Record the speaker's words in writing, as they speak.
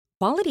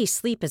Quality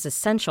sleep is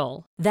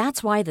essential.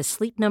 That's why the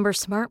Sleep Number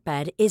Smart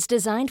Bed is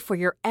designed for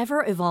your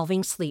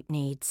ever-evolving sleep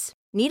needs.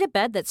 Need a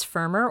bed that's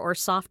firmer or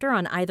softer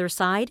on either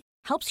side?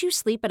 Helps you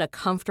sleep at a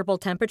comfortable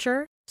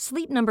temperature?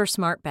 Sleep Number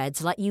Smart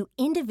Beds let you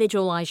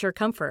individualize your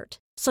comfort,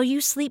 so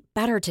you sleep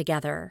better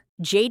together.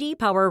 J.D.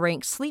 Power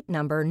ranks Sleep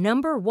Number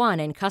number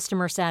 1 in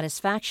customer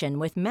satisfaction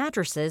with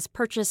mattresses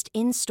purchased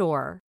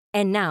in-store.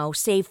 And now,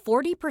 save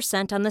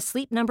 40% on the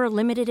Sleep Number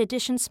Limited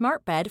Edition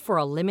Smart Bed for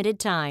a limited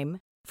time.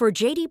 For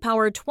J.D.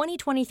 Power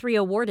 2023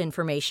 award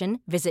information,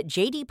 visit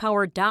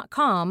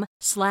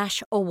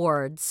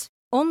jdpower.com/awards.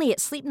 Only at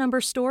Sleep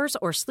Number stores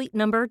or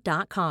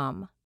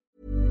sleepnumber.com.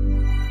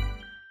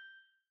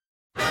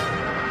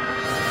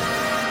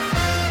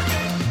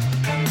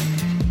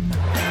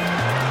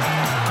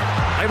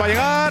 Ahí va a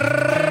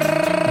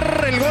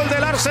llegar el gol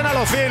del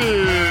Arsenal.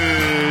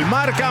 Özil.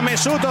 Marca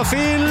Mesut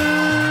Özil.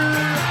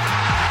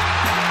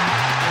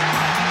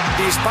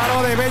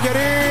 Disparo de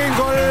Bellerín.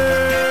 Gol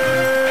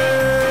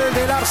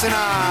del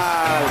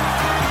Arsenal.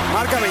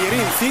 Marca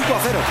Bellerín.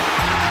 5-0.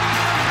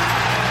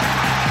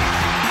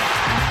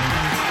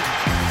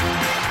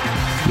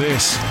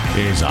 This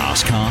is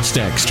Arsecast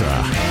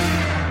Extra.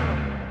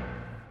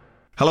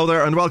 Hello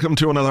there and welcome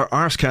to another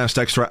Arsecast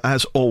Extra,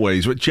 as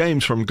always, with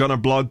James from Gunner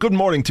Blog. Good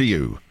morning to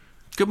you.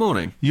 Good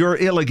morning. You're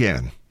ill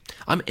again.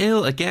 I'm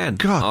ill again.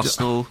 God.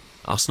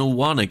 Arsenal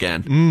won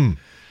again.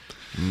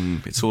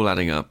 It's all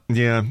adding up.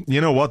 Yeah.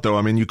 You know what, though?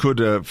 I mean, you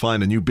could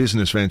find a new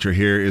business venture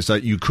here, is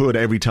that you could,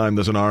 every time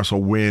there's an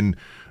Arsenal win,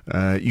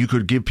 you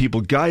could give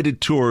people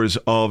guided tours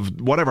of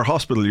whatever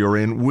hospital you're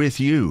in with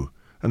you.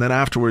 And then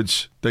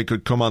afterwards, they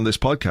could come on this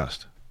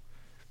podcast.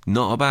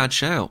 Not a bad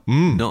shout.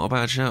 Not a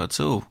bad shout at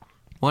all.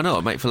 Why not?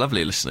 It'd make for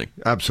lovely listening.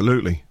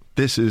 Absolutely.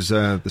 This is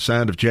the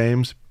sound of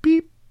James.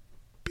 Beep,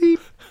 beep,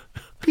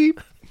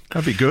 beep.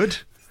 That'd be good.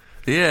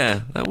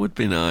 Yeah, that would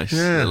be nice.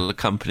 Yeah. A little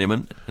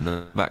accompaniment in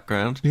the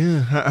background.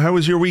 Yeah. How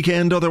was your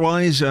weekend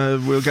otherwise?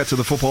 We'll get to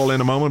the football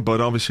in a moment, but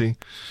obviously...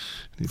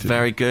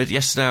 Very good.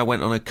 Yesterday I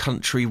went on a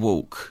country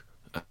walk,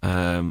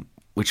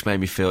 which made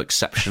me feel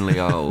exceptionally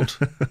old.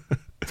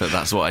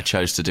 That's what I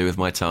chose to do with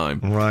my time.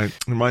 Right.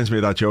 Reminds me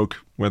of that joke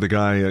where the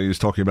guy he was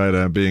talking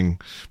about being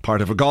part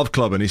of a golf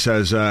club, and he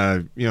says,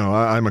 I'm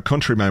a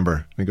country member.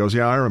 And he goes,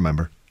 yeah, I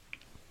remember.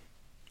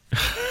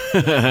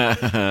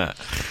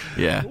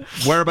 Yeah.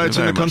 Whereabouts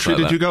in the country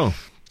did you go?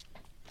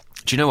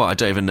 Do you know what? I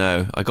don't even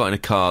know. I got in a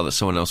car that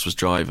someone else was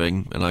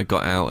driving, and I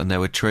got out and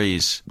there were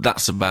trees.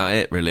 That's about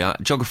it, really.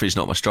 Geography is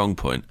not my strong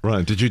point.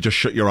 Right. Did you just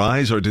shut your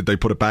eyes, or did they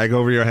put a bag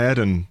over your head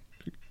and...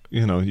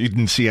 You know, you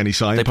didn't see any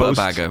signposts? They put a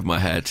bag over my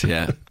head,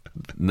 yeah.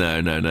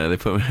 No. They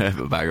put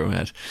a bag over my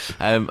head.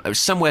 It was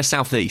somewhere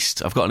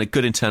southeast. I've got a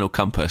good internal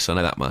compass, I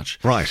know that much.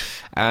 Right.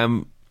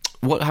 How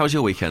was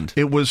your weekend?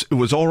 It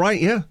was all right,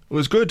 yeah. It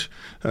was good.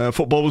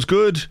 Football was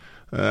good.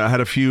 I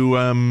had a few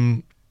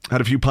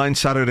pints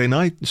Saturday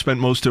night. Spent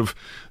most of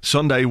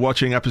Sunday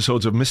watching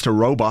episodes of Mr.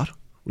 Robot,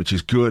 which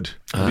is good.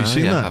 Have you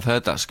seen that? I've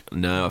heard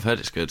I've heard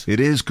it's good.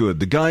 It is good.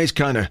 The guy's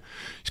kind of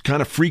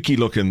freaky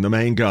looking, the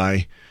main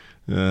guy.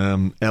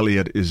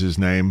 Elliot is his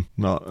name,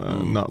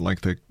 not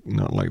like the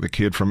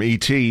kid from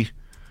E.T.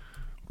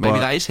 Maybe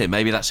that is him.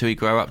 Maybe that's who he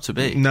grew up to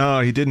be.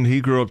 No, he didn't.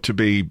 He grew up to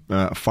be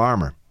a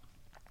farmer.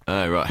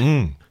 Oh,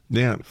 right.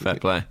 Yeah. Fair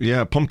play.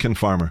 Yeah, pumpkin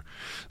farmer.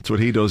 That's what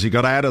he does. He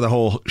got out of the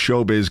whole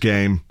showbiz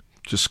game,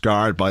 just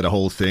scarred by the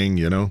whole thing,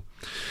 you know.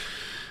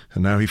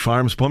 And now he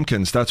farms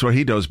pumpkins. That's what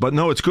he does. But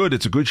no, it's good.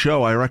 It's a good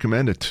show. I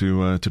recommend it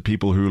to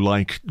people who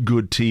like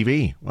good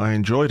TV. I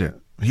enjoyed it.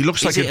 He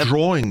looks like a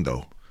drawing,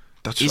 though.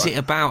 Is it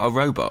about a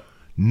robot?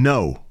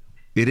 No,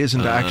 it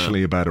isn't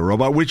actually about a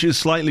robot, which is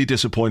slightly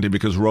disappointing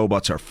because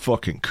robots are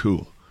fucking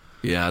cool.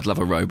 Yeah, I'd love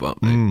a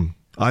robot, mate.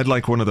 I'd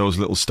like one of those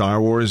little Star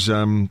Wars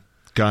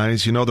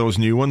guys, you know, those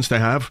new ones they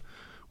have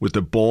with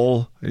the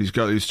ball. He's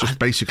just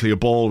basically a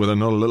ball with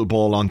another little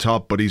ball on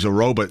top, but he's a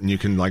robot and you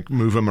can like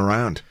move him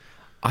around.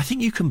 I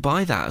think you can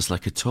buy that as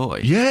like a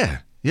toy. Yeah.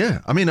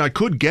 I mean, I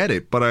could get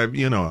it, but I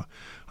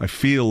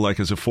feel like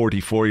as a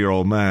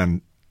 44-year-old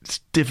man, it's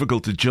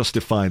difficult to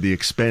justify the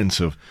expense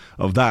of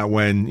that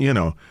when, you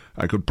know,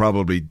 I could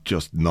probably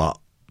just not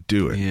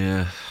do it.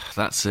 Yeah,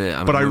 that's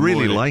it. But I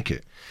really like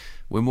it.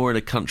 We're more in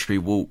a country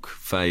walk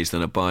phase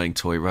than a buying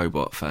toy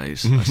robot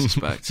phase, I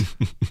suspect.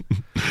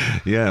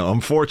 Yeah,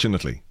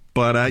 unfortunately.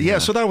 But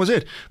so that was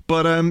it.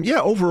 But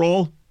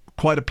overall,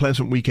 quite a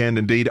pleasant weekend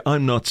indeed.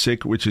 I'm not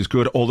sick, which is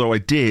good, although I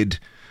did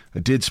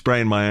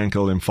sprain my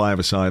ankle in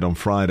five-a-side on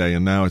Friday,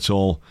 and now it's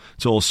all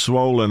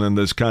swollen and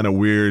there's kind of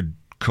weird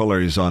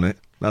colours on it.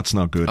 That's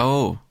not good.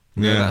 Oh,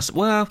 yeah.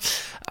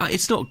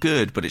 It's not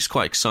good, but it's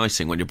quite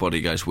exciting when your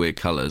body goes weird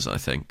colours, I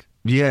think.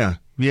 Yeah.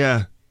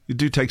 You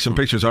do take some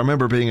pictures. I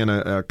remember being in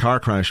a car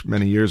crash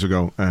many years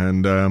ago,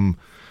 and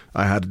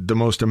I had the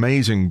most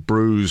amazing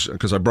bruise,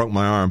 because I broke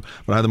my arm,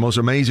 but I had the most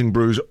amazing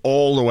bruise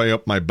all the way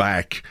up my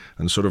back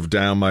and sort of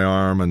down my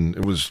arm, and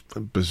it was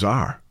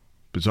bizarre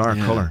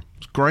colour.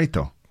 It's great,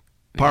 though.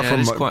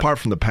 Apart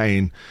from the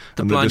pain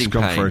and the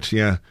discomfort,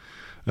 pain.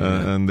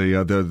 And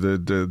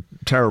the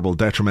terrible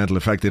detrimental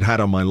effect it had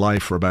on my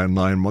life for about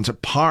 9 months.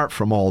 Apart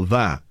from all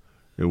that,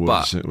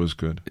 It was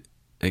good.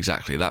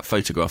 Exactly. That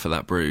photograph of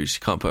that bruise, you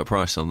can't put a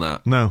price on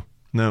that. No.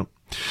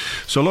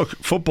 So look,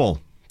 football,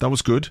 that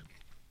was good.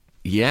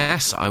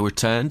 Yes, I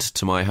returned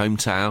to my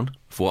hometown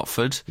of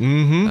Watford.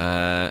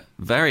 I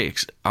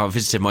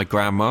visited my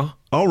grandma.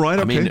 Oh, right,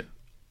 okay. I mean,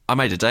 I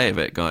made a day of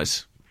it,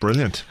 guys.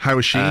 Brilliant. How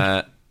is she?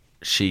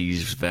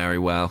 She's very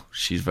well.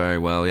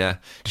 Yeah.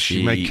 Does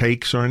she make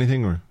cakes or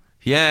anything, or?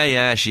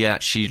 Yeah.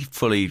 She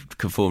fully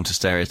conformed to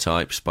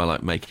stereotypes by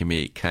like making me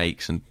eat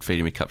cakes and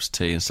feeding me cups of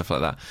tea and stuff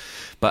like that.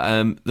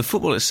 But the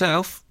football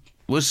itself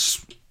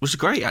was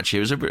great. Actually,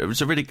 it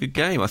was a really good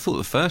game. I thought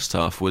the first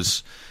half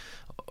was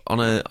on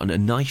a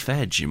knife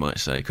edge, you might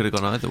say. It could have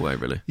gone either way,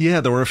 really.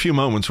 Yeah, there were a few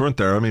moments, weren't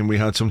there? I mean, we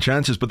had some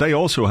chances, but they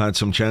also had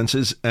some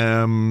chances.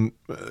 Troy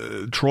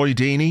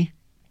Deeney,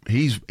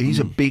 he's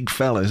a big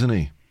fella, isn't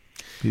he?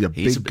 He's a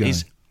big guy.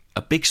 He's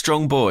a big,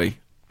 strong boy.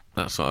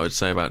 That's what I would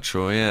say about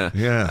Troy.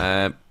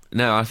 Yeah.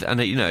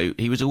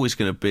 He was always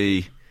going to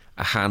be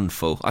a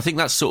handful. I think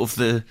that's sort of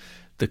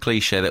the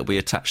cliche that will be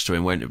attached to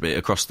him, won't it be,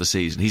 across the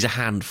season? He's a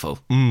handful.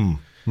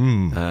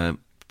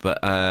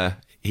 But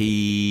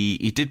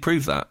he did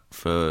prove that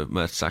for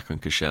Mertesacker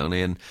and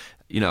Koscielny, and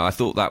I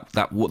thought that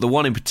the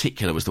one in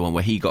particular was the one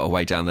where he got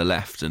away down the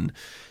left and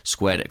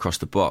squared it across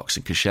the box,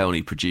 and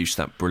Koscielny produced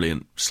that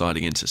brilliant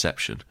sliding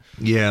interception.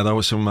 Yeah, that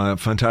was some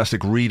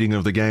fantastic reading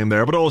of the game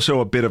there, but also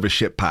a bit of a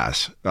shit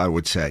pass, I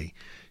would say.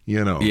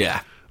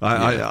 Yeah.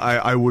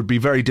 I would be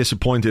very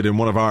disappointed in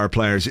one of our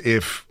players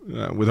if,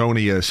 with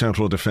only a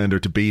central defender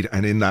to beat,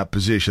 and in that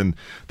position,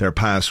 their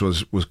pass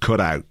was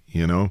cut out.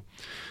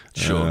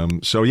 Sure.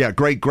 So yeah,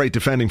 great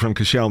defending from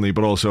Koscielny,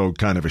 but also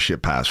kind of a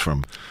shit pass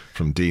from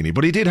Deeney.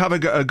 But he did have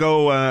a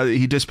go.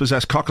 He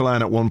dispossessed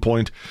Coquelin at one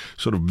point,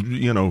 sort of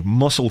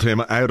muscled him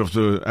out of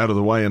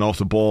the way and off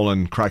the ball,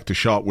 and cracked a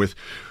shot which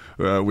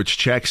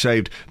Cech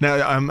saved.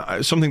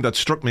 Now, something that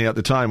struck me at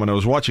the time when I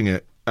was watching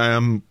it,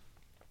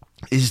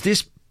 is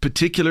this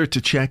particular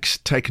to Cech's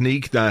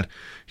technique that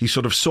he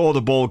sort of saw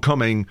the ball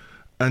coming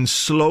and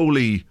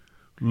slowly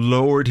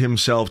lowered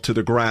himself to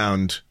the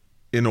ground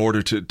in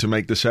order to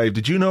make the save.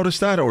 Did you notice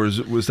that, or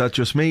was that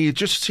just me? It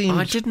just seemed...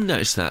 I didn't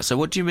notice that. So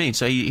what do you mean?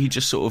 So he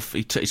just sort of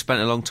he spent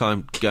a long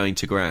time going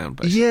to ground,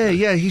 basically?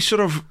 Yeah. He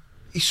sort of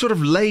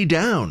lay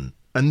down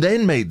and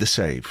then made the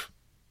save.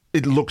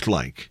 It looked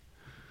like.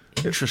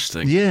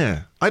 Interesting.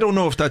 Yeah. I don't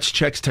know if that's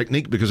Cech's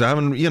technique, because I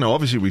haven't,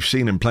 obviously we've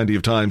seen him plenty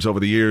of times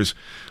over the years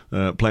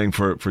playing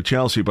for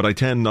Chelsea, but I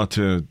tend not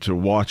to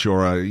watch,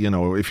 or,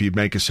 if he'd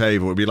make a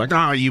save, it would be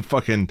like, you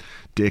fucking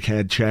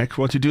dickhead, Cech.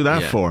 What'd you do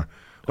that for?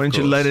 Why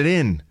didn't you let it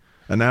in?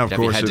 And now, of course,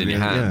 your head in your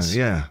hands.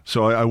 Yeah.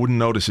 So I wouldn't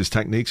notice his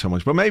technique so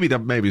much. But maybe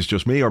it's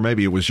just me, or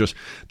maybe it was just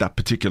that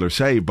particular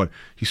save. But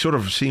he sort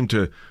of seemed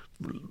to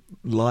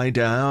lie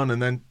down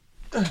and then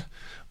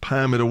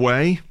palm it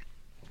away.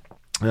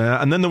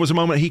 And then there was a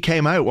moment he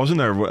came out, wasn't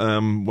there?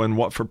 When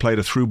Watford played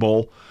a through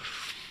ball,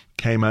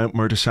 came out.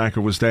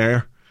 Mertesacker was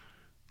there.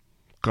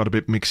 Got a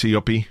bit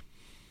mixy-uppy.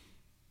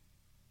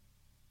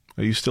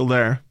 Are you still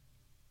there?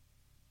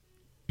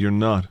 You're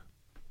not.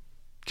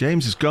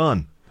 James is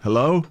gone.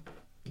 Hello?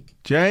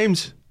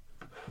 James?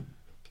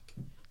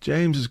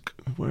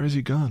 Where is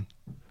he gone?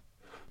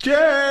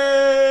 James!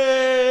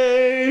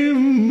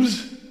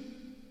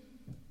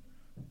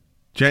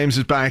 James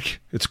is back.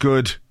 It's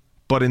good.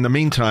 But in the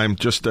meantime,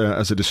 just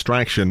as a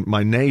distraction,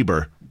 my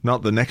neighbour,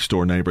 not the next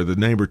door neighbour, the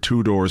neighbour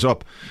 2 doors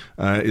up,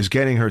 is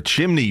getting her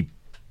chimney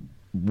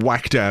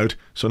whacked out.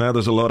 So now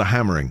there's a lot of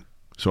hammering.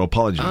 So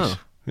apologies. Oh.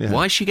 Yeah.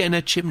 Why is she getting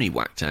her chimney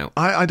whacked out?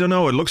 I don't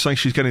know. It looks like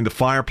she's getting the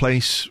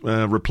fireplace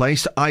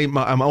replaced.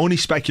 I'm only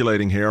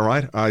speculating here,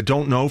 right? I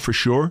don't know for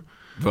sure.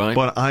 Right.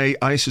 But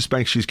I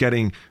suspect she's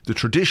getting the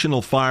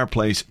traditional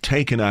fireplace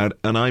taken out,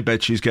 and I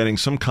bet she's getting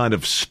some kind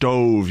of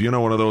stove,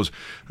 one of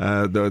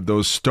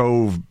those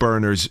stove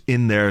burners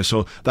in there,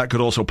 so that could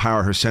also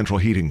power her central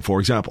heating, for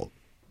example.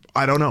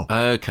 I don't know.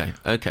 Okay.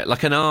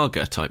 Like an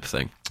Arga type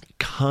thing.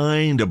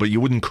 Kind of, but you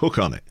wouldn't cook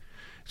on it.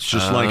 It's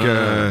just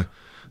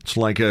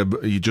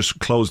you just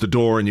close the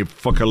door and you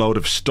fuck a load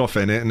of stuff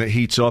in it, and it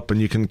heats up, and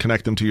you can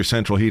connect them to your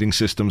central heating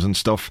systems and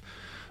stuff.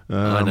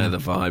 I know the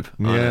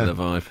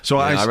vibe. So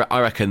I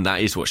reckon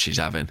that is what she's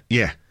having.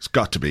 Yeah, it's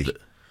got to be.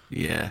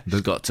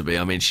 It's got to be.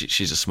 I mean,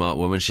 she's a smart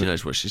woman. She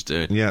knows what she's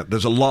doing. Yeah,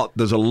 there's a lot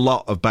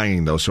of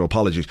banging though. So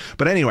apologies.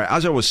 But anyway,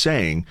 as I was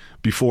saying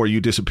before,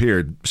 you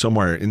disappeared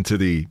somewhere into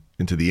the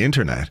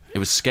internet. It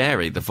was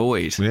scary, the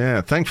void. Yeah,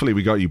 thankfully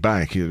we got you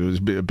back. It was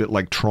a bit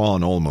like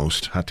Tron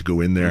almost. Had to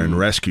go in there and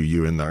rescue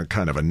you in the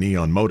kind of a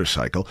neon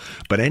motorcycle.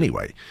 But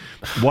anyway,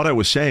 what I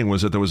was saying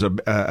was that there was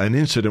an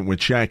incident with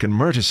Cech and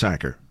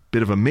Mertesacker.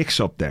 Bit of a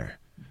mix-up there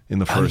in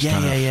the first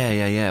half.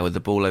 Yeah, with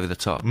the ball over the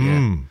top.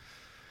 Yeah.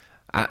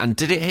 And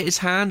did it hit his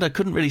hand? I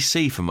couldn't really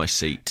see from my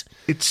seat.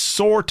 It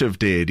sort of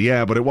did,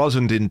 yeah, but it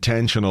wasn't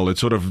intentional. It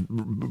sort of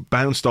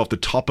bounced off the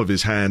top of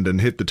his hand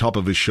and hit the top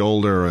of his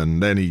shoulder,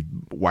 and then he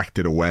whacked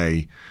it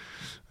away.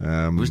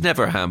 It was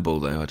never a handball,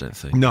 though, I don't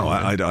think. No,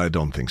 I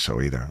don't think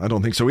so either. I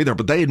don't think so either.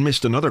 But they had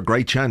missed another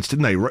great chance,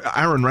 didn't they?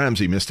 Aaron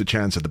Ramsey missed a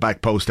chance at the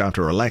back post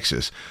after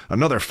Alexis.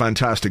 Another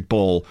fantastic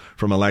ball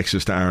from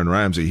Alexis to Aaron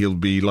Ramsey. He'll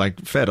be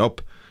fed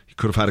up. He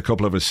could have had a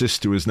couple of assists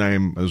to his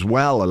name as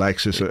well,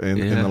 Alexis, in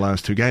the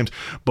last 2 games.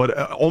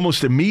 But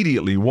almost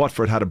immediately,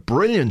 Watford had a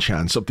brilliant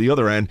chance up the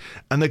other end,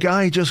 and the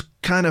guy just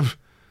kind of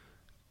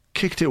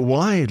kicked it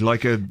wide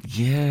like a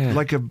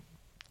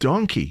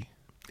donkey.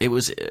 It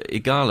was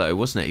Igalo,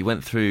 wasn't it? He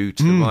went through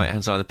to the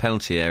right-hand side of the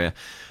penalty area.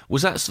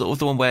 Was that sort of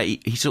the one where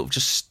he sort of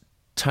just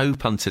toe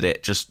punted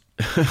it just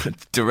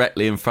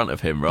directly in front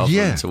of him rather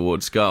than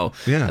towards goal?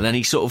 Yeah. And then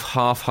he sort of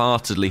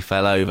half-heartedly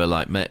fell over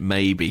like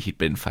maybe he'd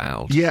been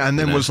fouled. Yeah, and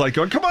then was like,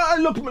 oh, come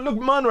on, look,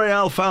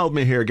 Monreal fouled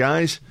me here,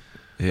 guys.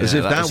 Yeah, as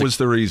if that was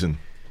the reason.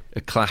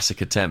 A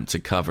classic attempt to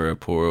cover a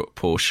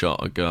poor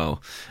shot, a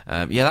goal.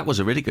 That was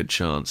a really good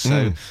chance.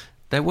 So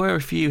there were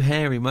a few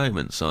hairy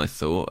moments, I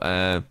thought.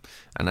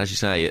 And as you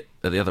say,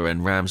 at the other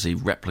end, Ramsey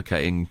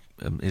replicating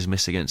his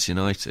miss against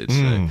United.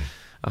 So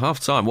at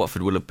half-time,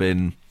 Watford will have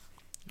been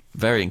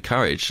very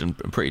encouraged and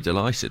pretty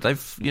delighted.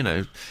 They've,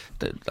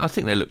 I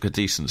think they look a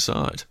decent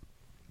side.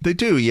 They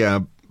do, yeah,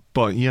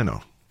 but,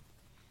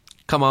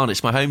 Come on,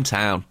 it's my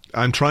hometown.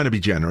 I'm trying to be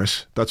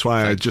generous. That's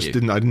why I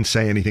didn't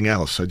say anything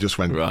else. I just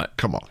went, right.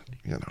 Come on.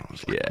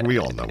 We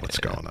all know what's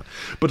going on.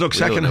 But look,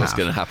 second half.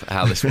 Going to happen,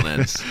 how this one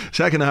ends.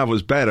 Second half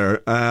was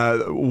better.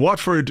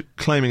 Watford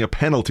claiming a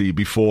penalty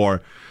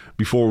before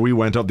we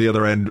went up the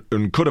other end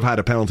and could have had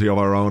a penalty of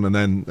our own, and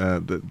then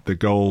the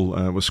goal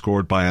was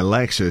scored by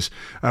Alexis.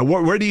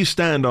 Where do you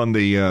stand on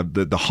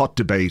the hot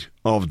debate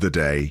of the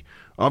day?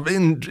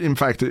 In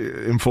fact,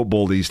 in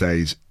football these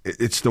days,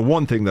 it's the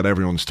one thing that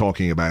everyone's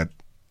talking about.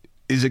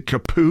 Is it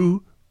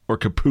Capoue or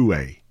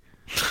Capoue?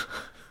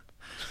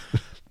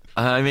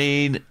 I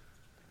mean,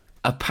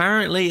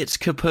 apparently it's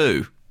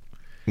Capoue.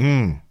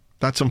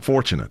 That's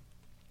unfortunate.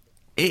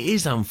 It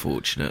is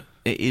unfortunate.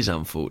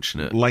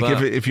 Like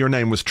if your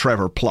name was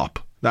Trevor Plop,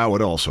 that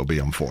would also be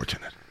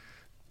unfortunate.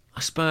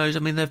 I suppose. I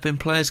mean, there have been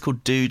players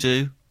called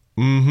Dudu,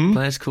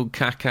 players called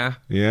Kaka.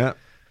 Yeah.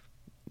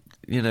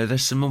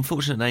 There's some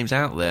unfortunate names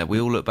out there.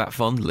 We all look back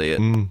fondly at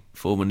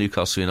former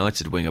Newcastle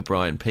United winger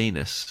Brian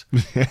Penis.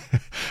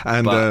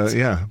 And,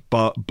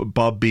 Bob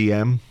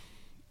BM.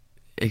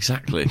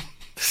 Exactly.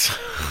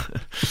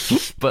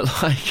 But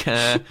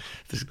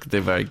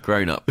the very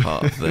grown-up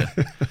part of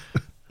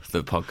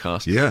the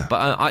podcast. Yeah.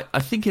 But I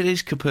think it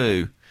is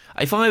Capoue.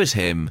 If I was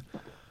him,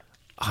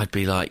 I'd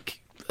be like,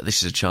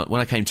 this is a chance.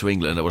 When I came to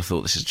England, I would have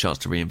thought this is a chance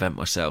to reinvent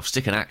myself.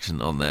 Stick an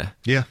accent on there.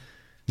 Yeah.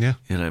 Yeah.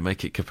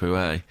 Make it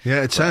Capoue.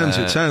 Yeah, it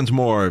sounds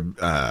more,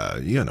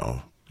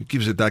 it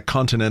gives it that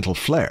continental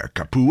flair.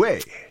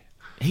 Capoue.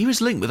 He was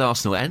linked with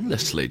Arsenal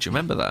endlessly. Do you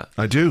remember that?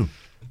 I do.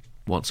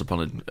 Once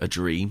upon a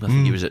dream. I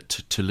think he was at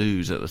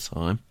Toulouse at the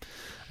time.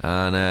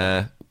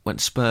 And went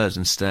to Spurs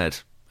instead.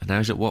 And now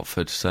he's at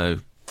Watford, so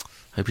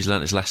hope he's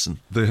learnt his lesson.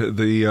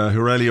 The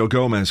Aurelio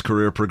Gomez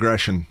career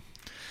progression.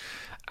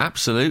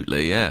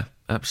 Absolutely, yeah.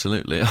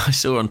 Absolutely. I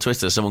saw on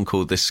Twitter someone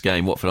called this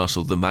game, Watford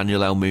Arsenal, the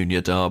Manuel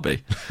Almunia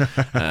derby.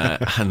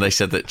 And they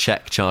said that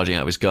Cech charging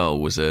out of his goal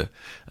was a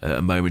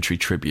momentary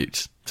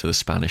tribute to the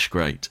Spanish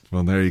great.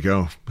 Well, there you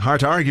go.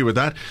 Hard to argue with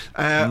that.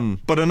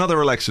 But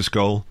another Alexis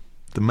goal.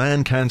 The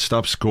man can't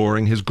stop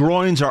scoring. His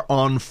groins are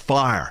on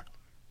fire.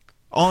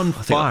 On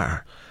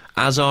fire.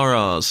 As are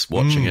ours,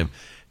 watching him.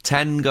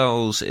 10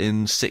 goals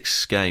in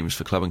 6 games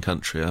for club and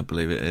country, I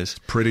believe it is.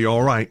 Pretty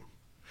all right.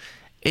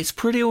 It's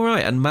pretty all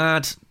right, and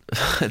mad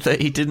that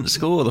he didn't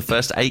score the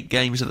first 8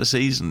 games of the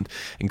season.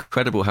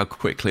 Incredible how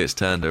quickly it's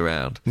turned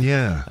around.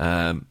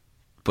 Yeah.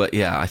 But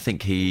yeah, I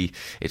think the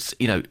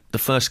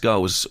first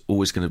goal was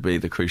always going to be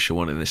the crucial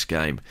one in this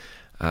game,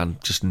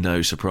 and just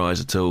no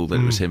surprise at all that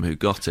it was him who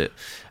got it.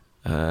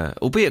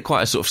 Albeit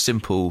quite a sort of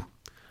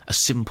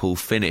simple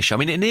finish. I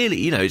mean, it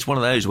nearly, it's one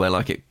of those where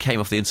it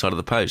came off the inside of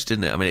the post,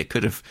 didn't it? I mean, it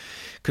could have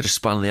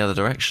spun the other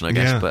direction, I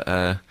guess,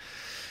 but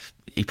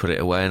he put it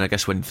away. And I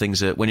guess when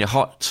you're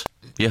hot,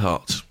 you're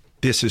hot.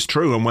 This is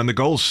true, and when the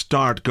goals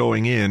start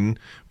going in,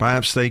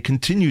 perhaps they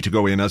continue to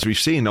go in, as we've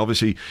seen.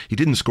 Obviously, he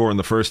didn't score in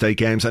the first 8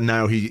 games, and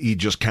now he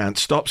just can't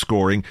stop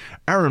scoring.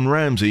 Aaron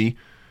Ramsey,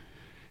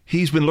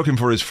 he's been looking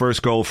for his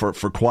first goal for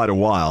quite a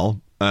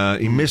while.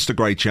 He missed a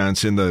great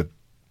chance in the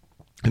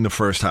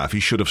first half. He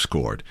should have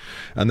scored.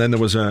 And then there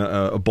was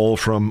a ball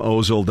from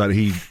Ozil that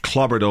he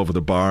clobbered over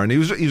the bar, and he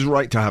was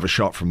right to have a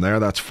shot from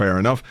there. That's fair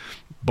enough.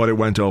 But it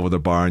went over the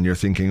bar, and you're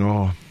thinking,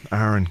 oh,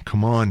 Aaron,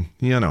 come on,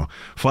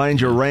 find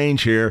your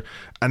range here.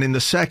 And in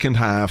the second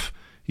half,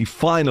 he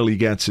finally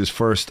gets his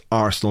first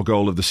Arsenal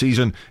goal of the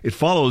season. It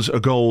follows a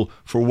goal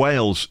for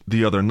Wales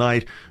the other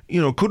night.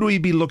 Could we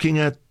be looking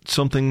at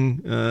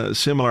something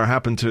similar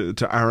happen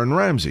to Aaron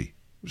Ramsey?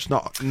 It's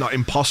not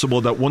impossible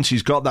that once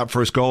he's got that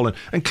first goal,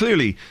 and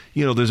clearly,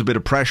 there's a bit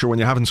of pressure when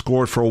you haven't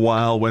scored for a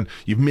while, when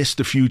you've missed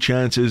a few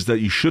chances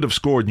that you should have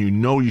scored,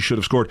 and you should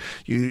have scored,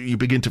 you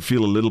begin to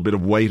feel a little bit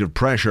of weight of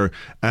pressure.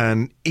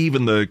 And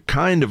even the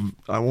kind of,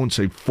 I won't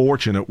say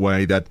fortunate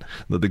way that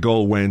the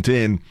goal went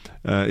in,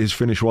 his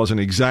finish wasn't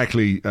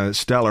exactly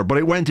stellar, but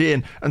it went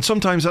in, and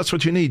sometimes that's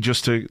what you need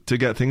just to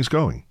get things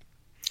going.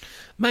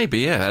 Maybe,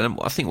 yeah. And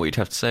I think what you'd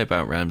have to say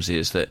about Ramsey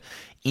is that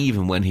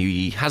even when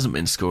he hasn't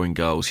been scoring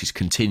goals, he's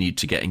continued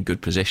to get in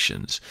good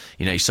positions.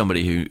 He's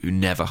somebody who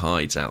never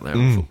hides out there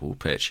on a football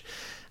pitch.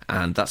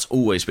 And that's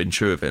always been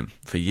true of him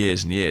for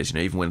years and years,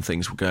 even when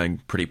things were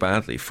going pretty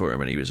badly for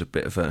him and he was a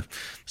bit of a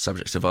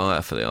subject of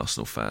ire for the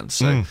Arsenal fans.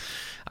 So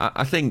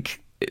I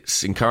think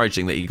it's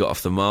encouraging that he got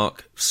off the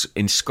mark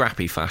in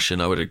scrappy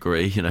fashion, I would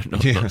agree.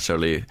 Not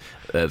necessarily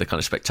the kind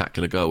of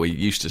spectacular goal we're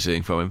used to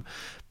seeing from him.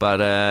 But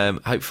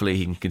hopefully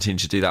he can continue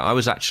to do that. I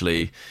was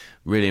actually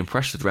really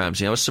impressed with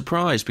Ramsey. I was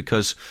surprised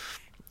because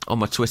on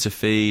my Twitter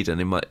feed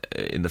and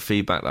in the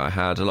feedback that I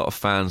had, a lot of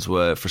fans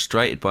were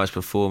frustrated by his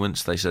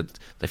performance. They said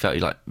they felt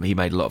he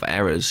made a lot of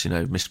errors,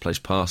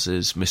 misplaced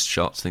passes, missed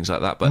shots, things like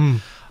that. But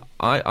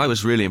I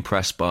was really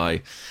impressed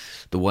by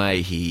the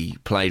way he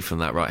played from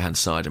that right-hand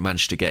side and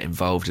managed to get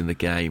involved in the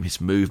game.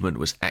 His movement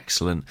was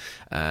excellent.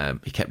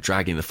 He kept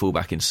dragging the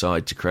fullback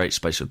inside to create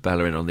space for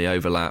Bellerin on the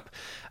overlap.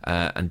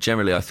 And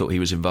generally, I thought he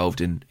was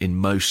involved in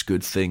most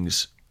good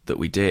things that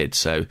we did.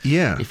 So,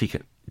 if he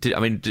can,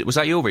 was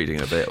that your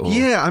reading of it? Or?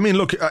 Yeah,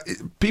 look,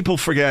 people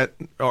forget,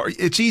 or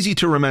it's easy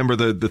to remember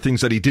the things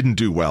that he didn't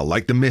do well,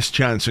 like the missed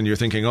chance, and you're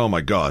thinking, oh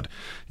my God,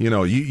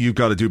 you've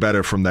got to do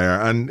better from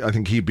there. And I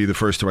think he'd be the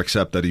first to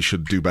accept that he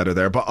should do better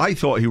there. But I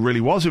thought he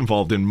really was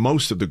involved in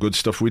most of the good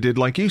stuff we did,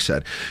 like you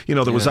said.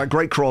 There was that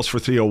great cross for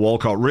Theo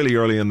Walcott really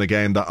early in the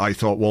game that I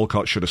thought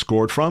Walcott should have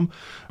scored from.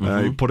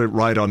 He put it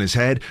right on his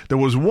head. There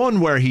was one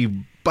where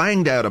he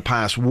banged out a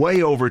pass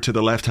way over to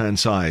the left-hand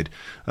side.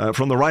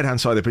 From the right-hand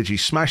side of the pitch, he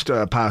smashed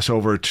a pass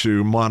over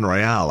to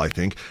Monreal, I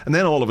think. And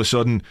then all of a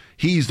sudden,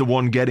 he's the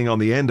one getting on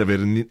the end of it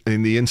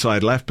in the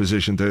inside left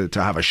position to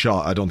have a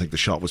shot. I don't think the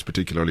shot was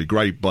particularly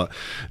great, but,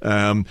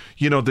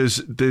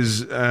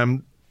 there's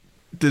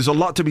a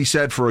lot to be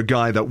said for a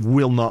guy that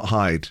will not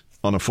hide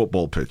on a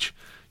football pitch.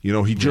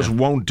 He just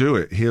won't do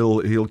it.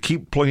 He'll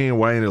keep plugging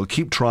away and he'll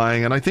keep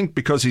trying. And I think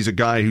because he's a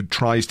guy who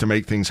tries to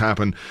make things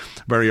happen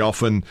very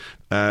often,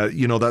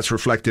 that's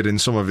reflected in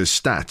some of his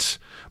stats.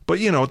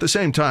 But, at the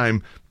same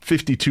time,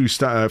 52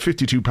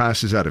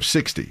 passes out of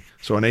 60.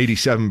 So an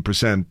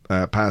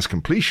 87% pass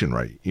completion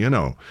rate,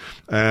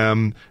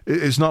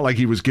 It's not like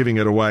he was giving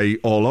it away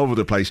all over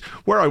the place.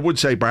 Where I would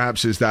say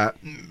perhaps is that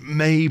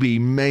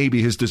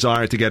maybe his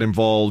desire to get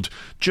involved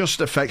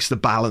just affects the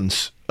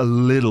balance a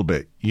little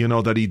bit,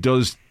 that he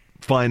does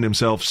find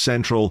himself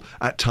central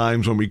at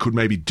times when we could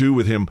maybe do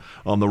with him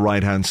on the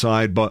right-hand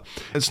side. But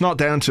it's not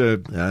down to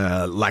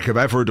lack of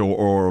effort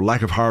or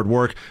lack of hard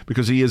work,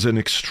 because he is an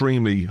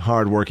extremely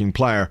hard-working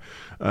player.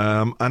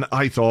 And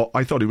I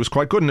thought he was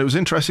quite good. And it was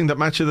interesting that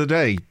Match of the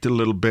Day did a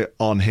little bit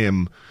on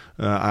him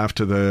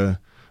after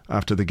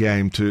the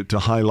game to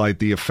highlight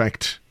the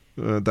effect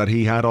that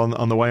he had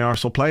on the way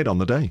Arsenal played on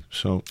the day.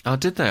 So,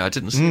 did they? I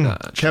didn't see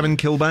that. Actually. Kevin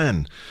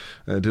Kilban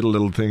did a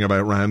little thing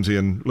about Ramsey,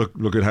 and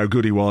look at how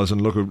good he was, and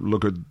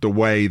look at the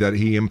way that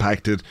he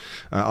impacted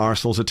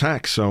Arsenal's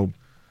attack. So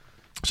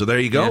there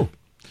you go. Yeah.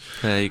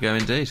 There you go,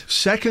 indeed.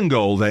 Second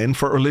goal then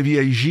for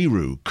Olivier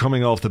Giroud,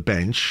 coming off the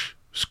bench,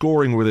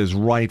 scoring with his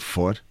right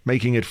foot,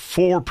 making it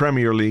 4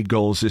 Premier League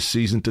goals this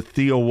season to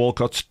Theo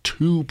Walcott's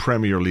 2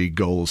 Premier League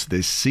goals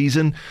this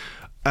season.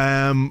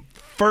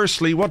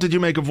 Firstly, what did you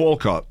make of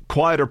Walcott?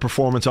 Quieter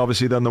performance,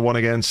 obviously, than the one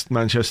against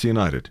Manchester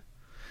United.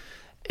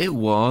 It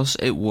was.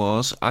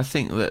 I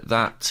think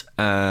that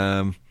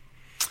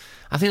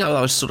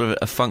was sort of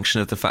a function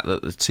of the fact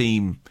that the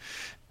team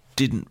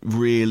didn't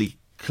really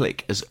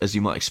click as you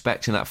might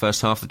expect in that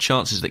first half. The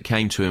chances that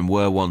came to him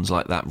were ones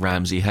like that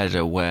Ramsey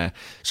header,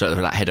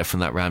 that header from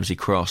that Ramsey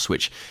cross,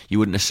 which you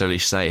wouldn't necessarily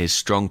say his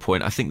strong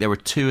point. I think there were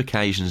 2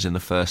 occasions in the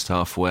first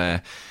half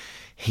where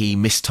he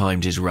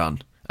mistimed his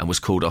run and was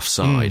called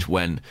offside,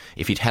 when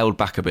if he'd held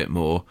back a bit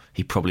more,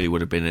 he probably would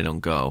have been in on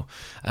goal.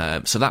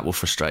 So that will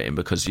frustrate him,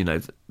 because,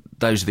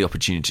 those are the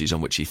opportunities on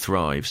which he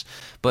thrives.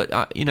 But,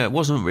 it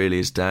wasn't really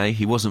his day.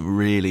 He wasn't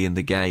really in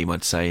the game,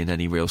 I'd say, in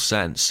any real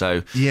sense.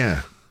 So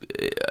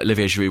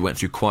Olivier Giroud went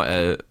through quite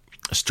a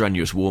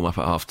strenuous warm-up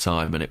at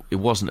half-time, and it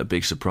wasn't a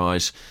big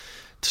surprise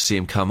to see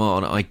him come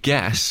on. I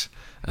guess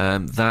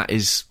that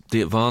is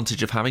the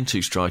advantage of having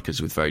 2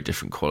 strikers with very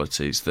different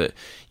qualities, that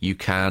you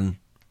can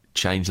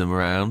change them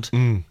around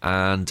and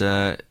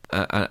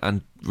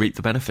reap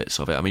the benefits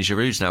of it.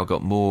 Giroud's now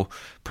got more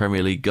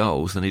Premier League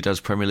goals than he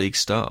does Premier League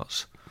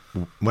starts.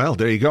 Well,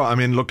 there you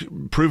go.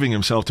 Proving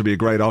himself to be a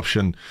great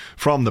option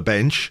from the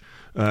bench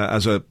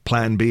as a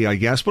plan B, I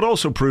guess, but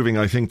also proving,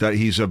 I think, that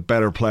he's a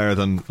better player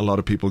than a lot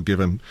of people give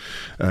him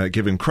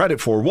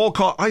credit for.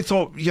 Walcott, I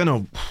thought,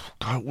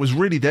 was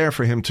really there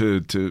for him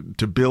to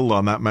build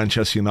on that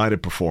Manchester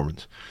United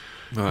performance.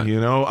 Right.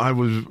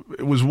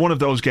 It was one of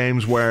those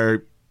games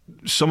where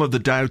some of the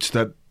doubts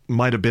that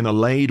might have been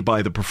allayed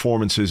by the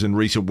performances in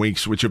recent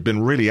weeks, which have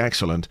been really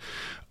excellent,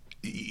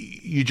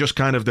 you just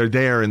kind of, they're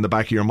there in the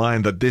back of your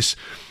mind that this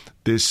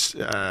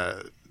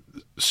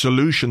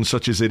solution,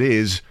 such as it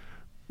is,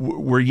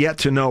 we're yet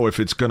to know if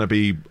it's going to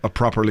be a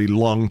properly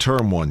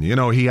long-term one. You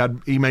know,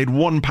 he made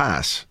one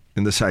pass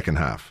in the second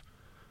half,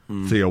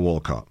 Theo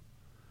Walcott.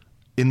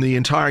 In the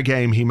entire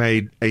game, he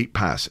made 8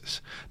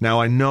 passes. Now,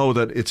 I know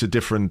that it's a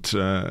different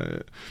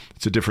kind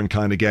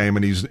of game,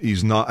 and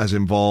he's not as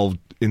involved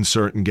in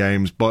certain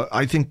games. But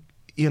I think,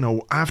 you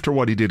know, after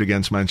what he did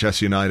against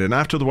Manchester United, and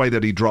after the way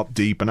that he dropped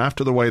deep, and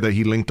after the way that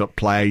he linked up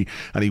play,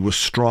 and he was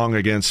strong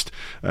against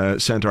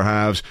centre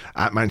halves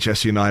at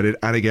Manchester United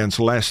and against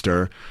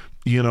Leicester,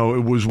 you know,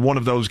 it was one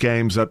of those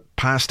games that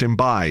passed him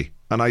by.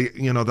 And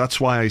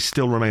that's why I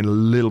still remain a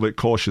little bit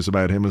cautious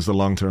about him as the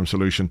long-term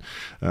solution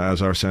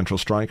as our central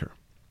striker.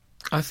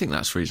 I think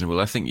that's reasonable.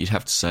 I think you'd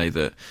have to say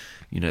that,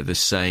 you know, the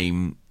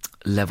same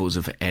levels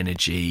of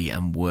energy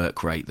and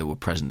work rate that were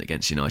present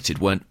against United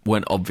weren't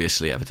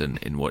obviously evident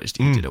in what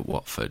he did at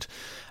Watford.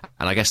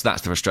 And I guess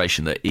that's the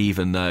frustration, that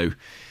even though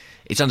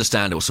it's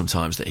understandable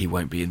sometimes that he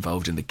won't be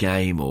involved in the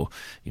game, or,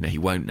 you know, he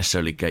won't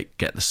necessarily get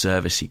the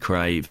service he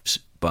craves,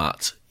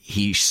 but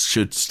he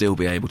should still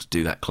be able to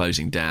do that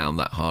closing down,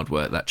 that hard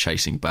work, that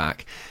chasing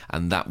back,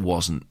 and that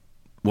wasn't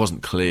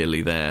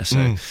clearly there.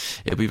 So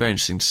it'll be very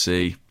interesting to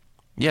see.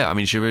 Yeah, I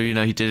mean, Giroud, you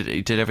know, he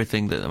did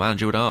everything that the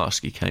manager would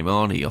ask. He came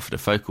on, he offered a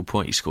focal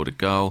point, he scored a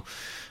goal.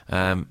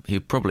 He'll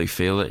probably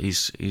feel that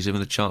he's in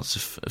with a chance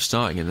of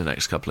starting in the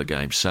next couple of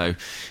games. So it'll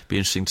be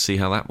interesting to see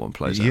how that one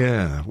plays out.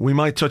 Yeah, we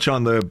might touch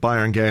on the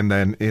Bayern game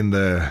then in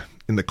the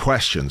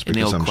questions,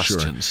 because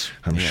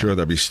I'm sure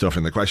there'll be stuff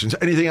in the questions.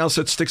 Anything else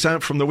that sticks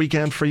out from the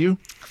weekend for you?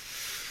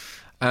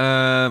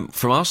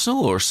 From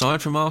Arsenal, or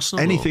aside from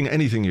Arsenal?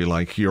 Anything you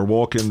like. Your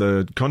walk in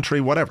the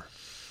country, whatever.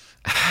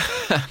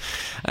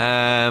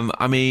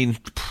 I mean,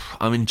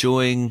 I'm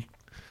enjoying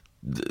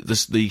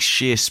the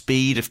sheer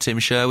speed of Tim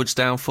Sherwood's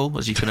downfall,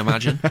 as you can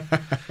imagine.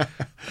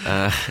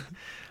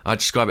 I'd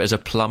describe it as a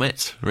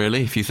plummet,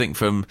 really. If you think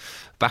from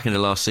back in the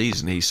last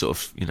season, he sort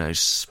of, you know,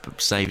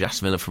 saved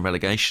Aston Villa from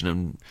relegation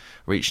and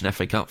reached an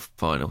FA Cup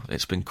final.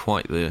 It's been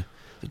quite the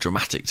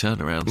dramatic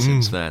turnaround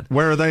since then.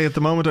 Where are they at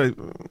the moment?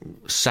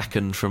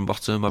 Second from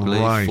bottom, I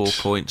believe. Right.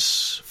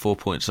 4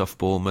 points off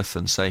Bournemouth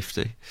and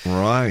safety.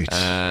 Right.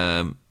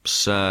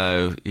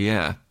 So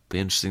yeah, be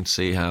interesting to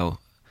see how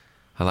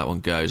that one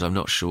goes. I'm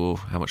not sure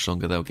how much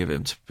longer they'll give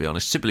him, to be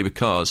honest, simply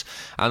because,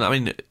 and I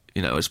mean,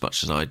 you know, as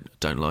much as I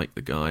don't like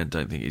the guy and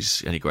don't think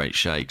he's any great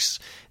shakes,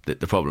 the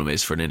problem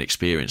is, for an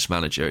inexperienced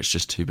manager, it's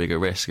just too big a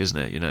risk, isn't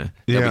it? You know,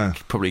 they'll be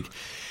probably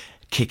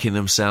kicking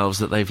themselves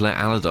that they've let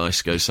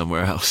Allardyce go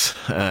somewhere else.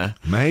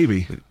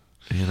 Maybe.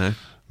 You know?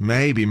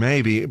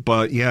 Maybe.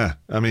 But yeah,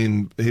 I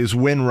mean, his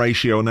win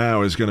ratio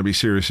now is going to be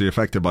seriously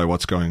affected by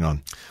what's going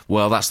on.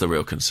 Well, that's the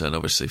real concern,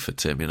 obviously, for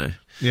Tim, you know.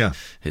 Yeah.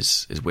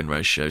 His win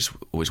ratio is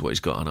always what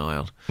he's got an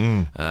eye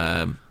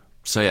on.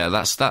 So yeah,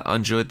 that's that. I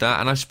enjoyed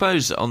that. And I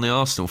suppose on the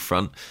Arsenal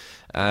front,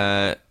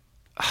 I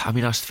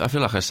mean, I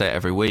feel like I say it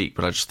every week,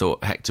 but I just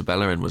thought Hector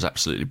Bellerin was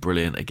absolutely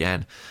brilliant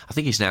again. I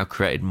think he's now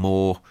created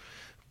more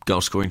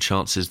goal-scoring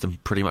chances than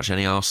pretty much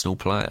any Arsenal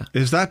player.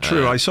 Is that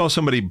true? I saw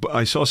somebody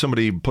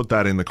put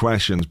that in the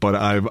questions, but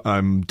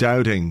I'm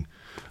doubting.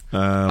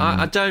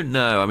 I don't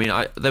know. I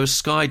mean,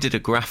 Sky did a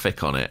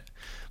graphic on it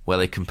where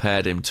they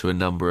compared him to a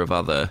number of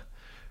other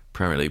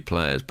Premier League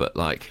players, but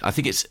like, I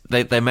think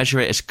they measure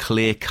it as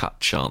clear-cut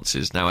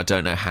chances. Now, I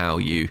don't know how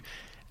you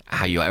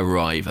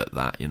arrive at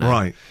that, you know.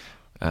 Right.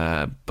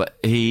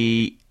 But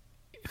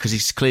because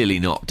he's clearly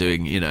not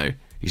doing, you know,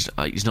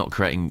 he's not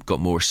got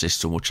more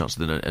assists or more chances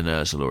than an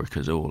Ozil or a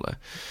Cazorla.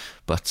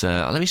 But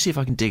let me see if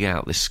I can dig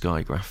out this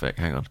Sky graphic.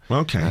 Hang on.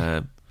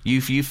 Okay.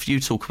 You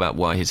talk about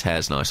why his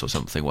hair's nice or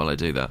something while I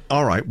do that.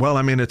 All right. Well,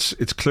 I mean, it's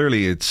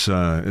clearly it's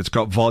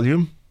got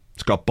volume,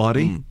 it's got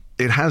body.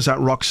 It has that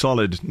rock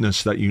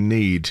solidness that you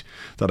need,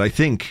 that I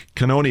think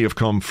can only have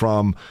come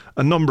from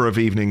a number of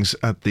evenings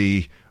at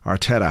the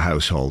Arteta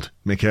household.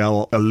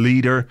 Mikel, a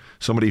leader,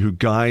 somebody who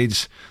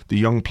guides the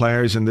young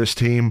players in this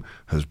team,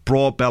 has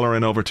brought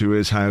Bellerin over to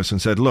his house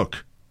and said,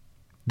 look,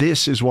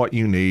 this is what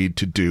you need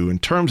to do in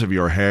terms of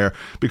your hair,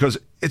 because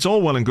it's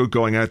all well and good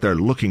going out there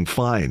looking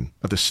fine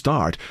at the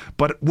start,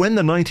 but when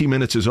the 90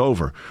 minutes is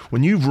over,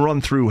 when you've run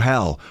through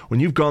hell, when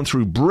you've gone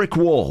through brick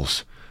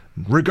walls,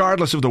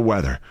 regardless of the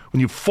weather,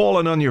 when you've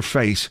fallen on your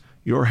face,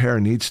 your hair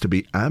needs to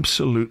be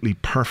absolutely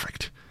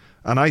perfect.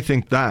 And I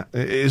think that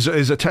is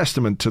a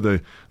testament to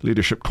the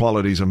leadership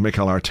qualities of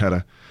Mikel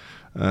Arteta.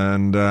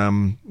 And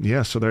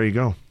so there you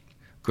go.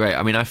 Great.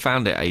 I mean, I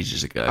found it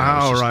ages ago.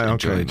 Oh, right,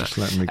 okay. Just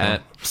letting me go.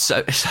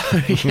 So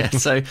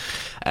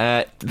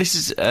this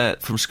is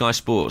from Sky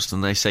Sports,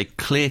 and they say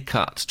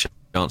clear-cut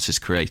chances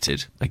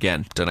created.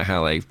 Again, don't know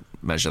how they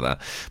measure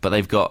that, but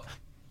they've got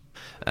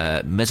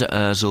Mesut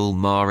Ozil,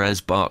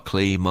 Mahrez,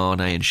 Barkley,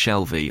 Mane and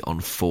Shelvey on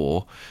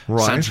 4,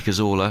 right. Santi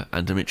Cazorla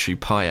and Dimitri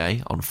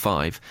Payet on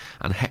 5,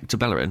 and Hector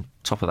Bellerin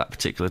top of that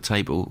particular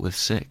table with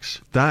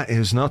 6. That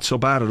is not so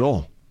bad at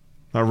all.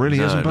 That really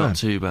isn't bad. Not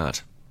too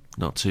bad.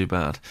 Not too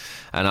bad.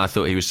 And I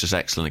thought he was just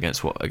excellent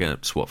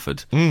against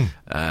Watford.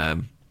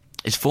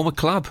 His former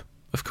club,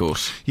 of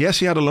course. Yes,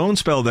 he had a loan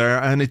spell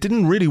there, and it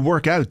didn't really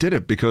work out, did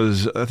it?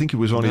 Because I think he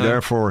was only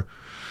there for...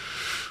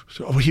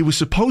 He was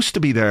supposed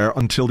to be there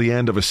until the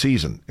end of a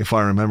season, if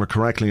I remember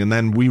correctly, and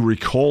then we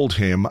recalled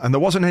him, and there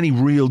wasn't any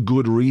real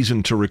good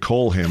reason to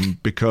recall him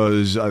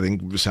because I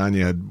think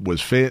Sanya was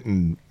fit,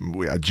 and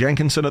we had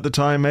Jenkinson at the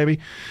time, maybe.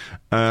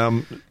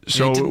 So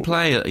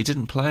he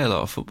didn't play a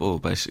lot of football.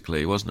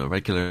 Basically, he wasn't a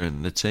regular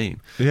in the team.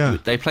 Yeah,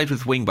 they played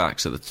with wing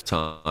backs at the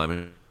time,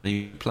 and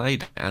he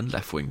played and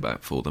left wing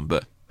back for them,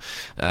 but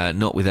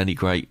not with any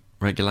great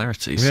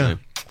regularity. Yeah. So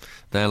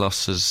their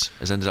loss has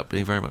ended up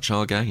being very much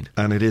our gain.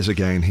 And it is a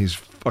gain. He's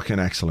fucking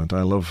excellent.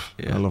 I love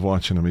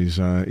watching him.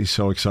 He's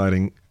so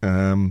exciting.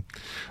 And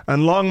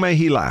long may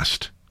he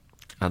last.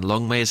 And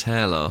long may his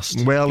hair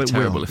last. Well, It'd be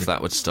it terrible will. if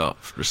that would start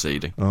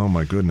receding. Oh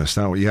my goodness,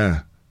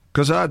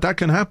 because that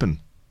can happen.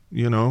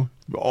 You know,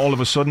 all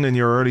of a sudden in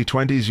your early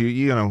 20s,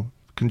 you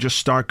can just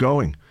start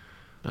going.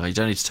 Oh, you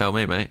don't need to tell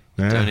me, mate.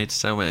 Yeah. You don't need to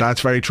tell me.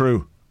 That's very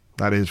true.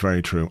 That is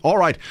very true. All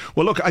right.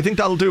 Well, look, I think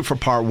that'll do it for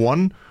part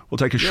one. We'll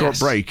take a short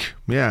break.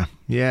 Yeah.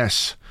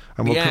 Yes.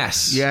 And we'll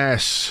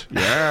yes.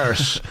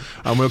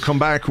 And we'll come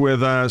back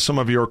with some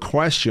of your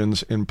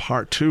questions in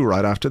part two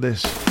right after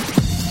this.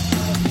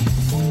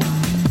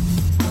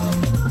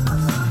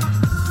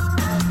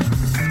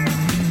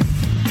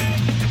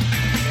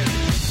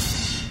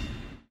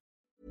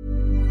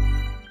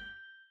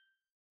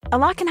 A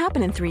lot can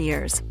happen in 3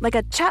 years, like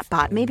a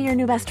chatbot may be your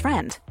new best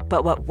friend.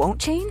 But what won't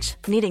change?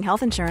 Needing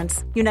health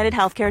insurance. United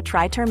Healthcare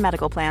Tri-Term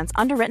Medical Plans,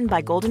 underwritten by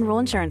Golden Rule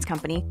Insurance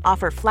Company,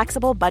 offer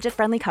flexible,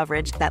 budget-friendly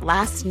coverage that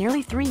lasts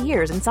nearly 3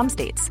 years in some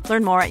states.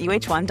 Learn more at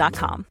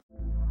uh1.com.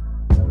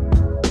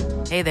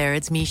 Hey there,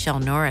 it's Michelle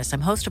Norris.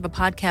 I'm host of a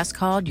podcast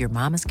called Your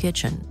Mama's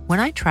Kitchen.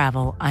 When I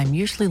travel, I'm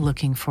usually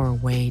looking for a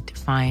way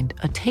to find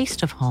a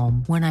taste of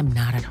home when I'm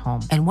not at home.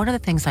 And one of the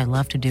things I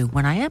love to do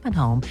when I am at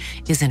home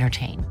is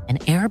entertain. And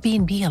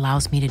Airbnb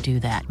allows me to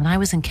do that. When I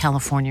was in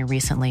California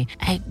recently,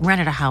 I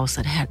rented a house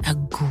that had a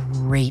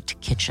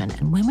great kitchen.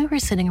 And when we were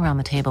sitting around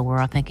the table,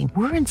 we're all thinking,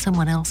 we're in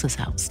someone else's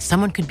house.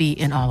 Someone could be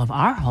in all of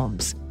our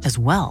homes as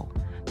well.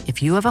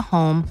 If you have a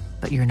home,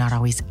 but you're not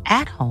always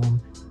at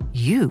home,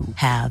 you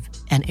have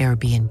an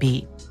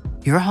Airbnb.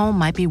 Your home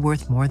might be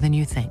worth more than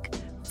you think.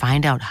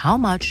 Find out how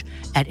much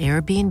at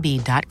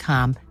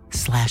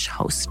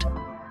airbnb.com/host.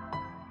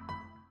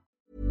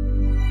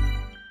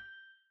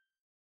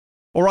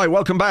 All right,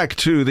 welcome back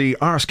to the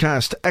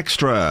Arscast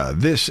Extra.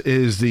 This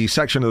is the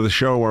section of the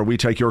show where we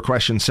take your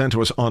questions sent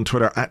to us on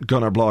Twitter at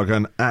Gunnerblog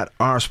and at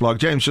Arsblog.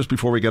 James, just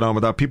before we get on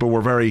with that, people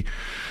were very...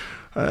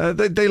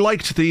 they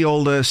liked the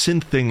old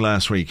synth thing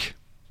last week.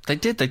 They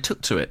did. They took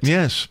to it.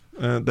 Yes.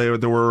 There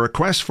were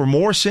requests for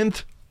more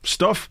synth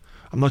stuff.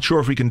 I'm not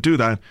sure if we can do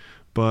that,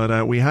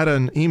 but we had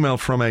an email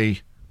from a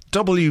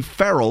W.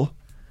 Farrell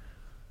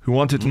who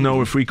wanted to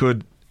know if we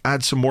could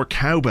add some more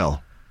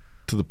cowbell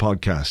to the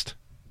podcast.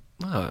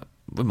 Oh,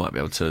 we might be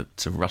able to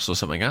rustle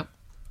something up.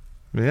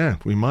 Yeah,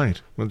 we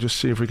might. We'll just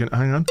see if we can...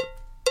 Hang on.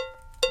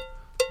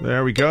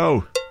 There we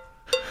go.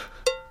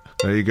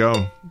 There you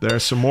go.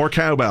 There's some more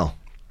cowbell.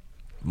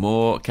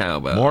 More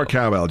cowbell. More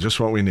cowbell, just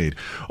what we need.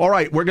 All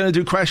right, we're going to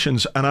do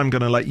questions, and I'm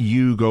going to let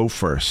you go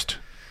first.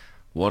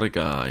 What a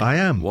guy. I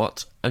am.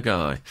 What a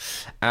guy.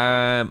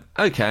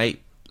 Okay,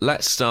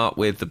 let's start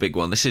with the big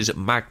one. This is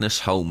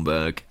Magnus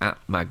Holmberg, at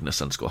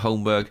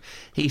Magnus_Holmberg.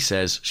 He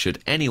says, should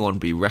anyone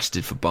be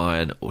rested for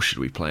Bayern, or should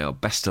we play our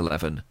best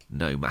 11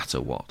 no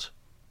matter what?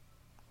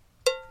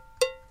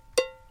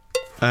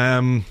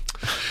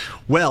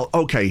 Well,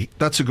 okay,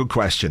 that's a good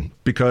question,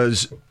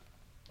 because...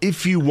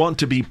 if you want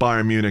to beat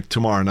Bayern Munich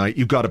tomorrow night,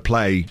 you've got to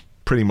play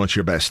pretty much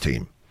your best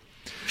team.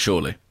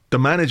 Surely. The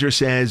manager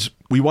says,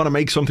 we want to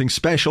make something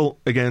special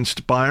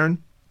against Bayern.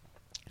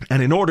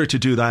 And in order to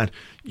do that,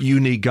 you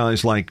need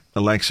guys like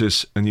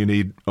Alexis and you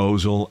need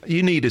Ozil.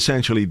 You need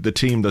essentially the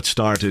team that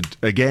started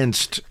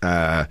against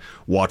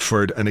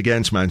Watford and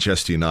against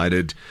Manchester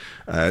United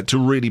to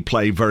really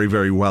play very,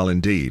 very well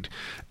indeed.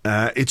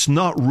 It's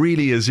not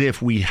really as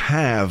if we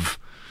have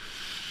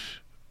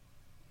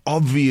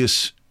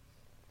obvious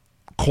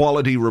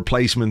quality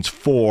replacements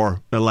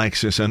for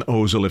Alexis and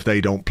Ozil if they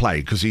don't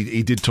play, because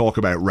he did talk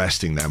about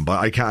resting them, but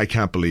I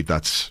can't believe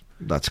that's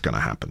going to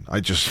happen.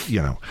 I just,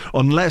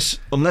 unless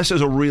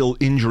there's a real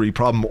injury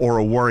problem or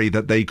a worry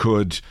that they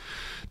could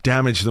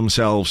damage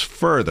themselves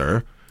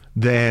further,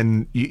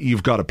 then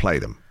you've got to play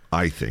them,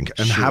 I think,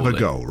 and have a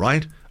go,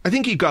 right? I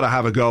think you've got to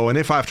have a go, and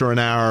if after an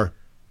hour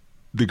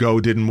the go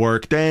didn't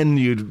work, then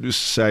you'd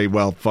say,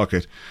 well, fuck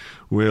it,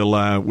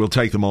 we'll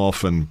take them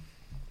off and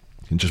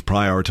just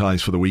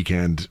prioritise for the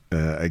weekend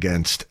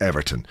against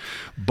Everton.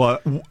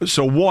 But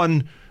so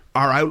one,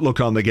 our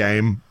outlook on the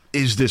game,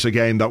 is this a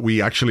game that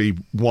we actually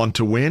want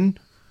to win?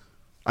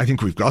 I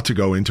think we've got to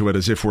go into it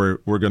as if we're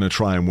going to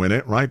try and win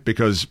it, right?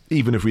 Because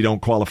even if we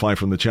don't qualify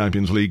from the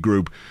Champions League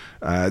group,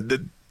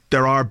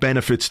 there are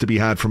benefits to be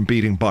had from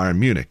beating Bayern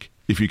Munich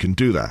if you can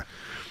do that.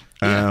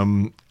 Yeah.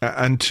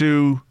 And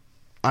two,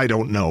 I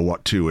don't know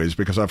what 2 is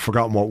because I've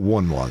forgotten what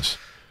 1 was.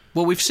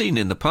 Well, we've seen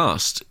in the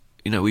past,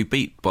 we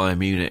beat Bayern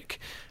Munich,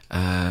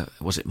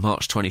 was it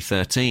March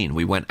 2013?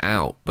 We went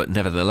out, but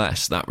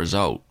nevertheless, that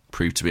result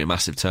proved to be a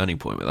massive turning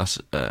point with us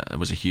and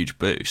was a huge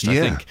boost.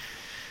 Yeah.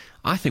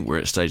 I think we're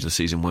at a stage of the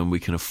season when we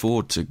can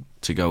afford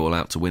to go all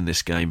out to win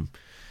this game,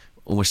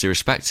 almost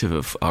irrespective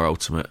of our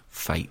ultimate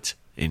fate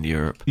in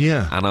Europe.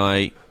 Yeah. And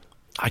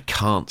I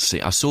can't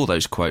see... I saw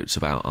those quotes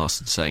about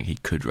Arsene saying he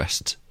could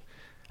rest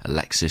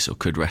Alexis or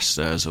could rest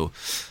Ozil,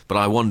 but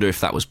I wonder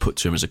if that was put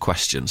to him as a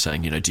question,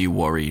 saying, do you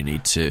worry you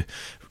need to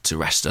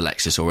rest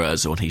Alexis or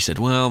Ozil? And he said,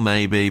 well,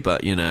 maybe,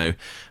 but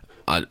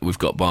we've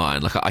got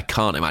Bayern. Like, I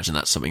can't imagine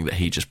that's something that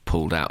he just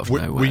pulled out of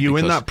nowhere. Were you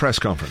in that press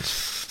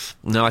conference?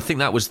 No, I think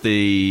that was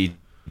the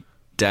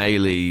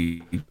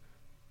daily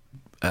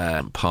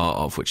part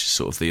of, which is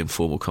sort of the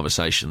informal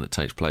conversation that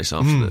takes place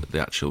after the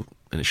actual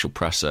initial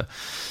presser.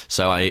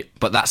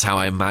 But that's how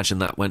I imagine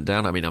that went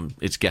down. I mean,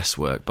 it's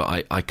guesswork,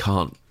 but I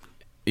can't.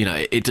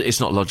 It's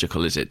not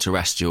logical, is it, to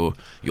rest your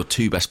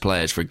 2 best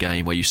players for a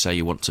game where you say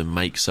you want to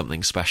make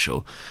something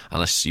special,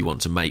 unless you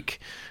want to make,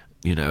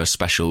 a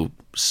special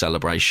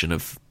celebration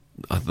of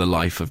the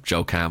life of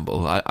Joel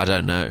Campbell. I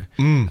don't know.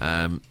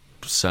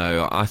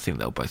 So I think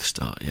they'll both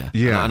start,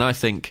 yeah. And I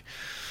think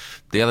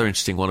the other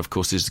interesting one, of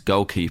course, is the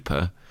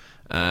goalkeeper.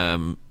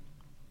 There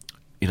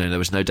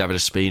was no David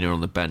Ospina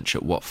on the bench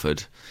at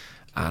Watford.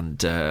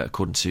 And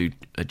according to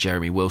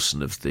Jeremy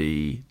Wilson of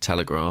the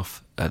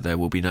Telegraph, there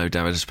will be no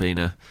David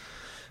Ospina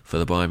for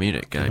the Bayern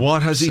Munich game.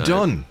 What has he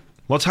done?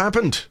 What's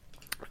happened?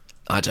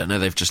 I don't know.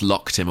 They've just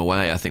locked him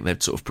away. I think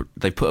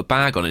they've put a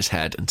bag on his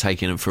head and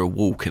taken him for a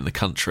walk in the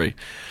country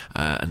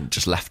and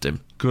just left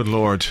him. Good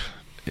Lord.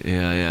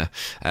 Yeah.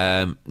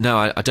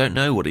 No, I don't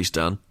know what he's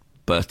done,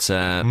 but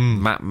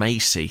Matt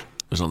Macy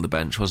was on the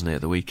bench, wasn't he,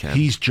 at the weekend?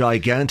 He's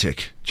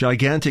gigantic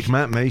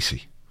Matt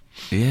Macy.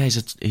 Yeah,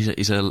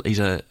 he's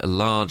a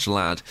large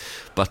lad,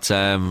 but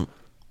I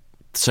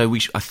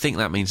think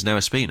that means no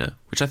Ospina,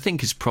 which I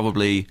think is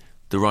probably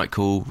the right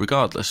call,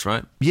 regardless,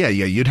 right? Yeah,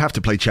 you'd have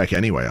to play Cech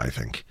anyway. I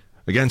think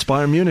against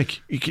Bayern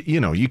Munich,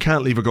 you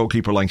can't leave a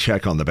goalkeeper like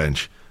Cech on the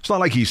bench. It's not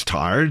like he's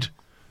tired,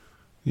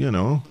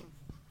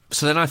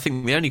 So then I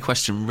think the only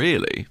question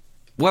really,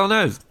 well,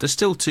 no, there's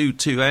still two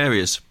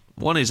areas.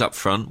 One is up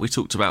front. We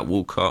talked about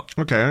Walcott.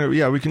 Okay,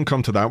 yeah, we can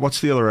come to that.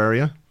 What's the other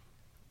area?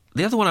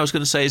 The other one I was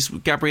going to say is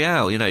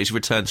Gabriel. He's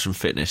returned from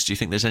fitness. Do you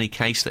think there's any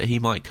case that he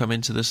might come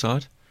into the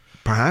side?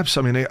 Perhaps.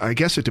 I mean, I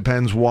guess it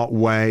depends what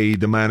way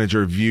the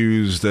manager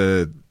views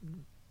the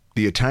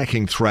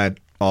attacking threat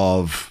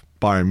of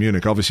Bayern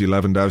Munich. Obviously,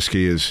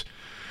 Lewandowski is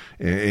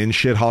in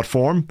shit-hot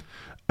form.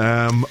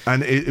 And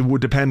it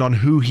would depend on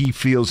who he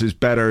feels is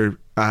better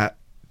at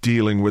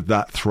dealing with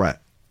that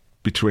threat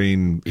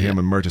between him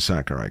and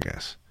Mertesacker, I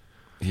guess.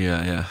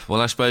 Yeah.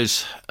 Well, I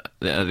suppose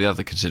the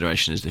other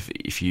consideration is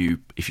if you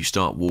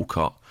start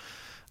Walcott,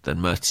 then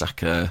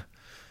Mertesacker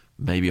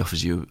maybe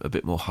offers you a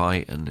bit more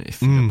height, and if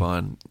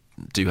Bayern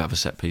do have a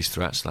set piece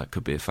threat, so that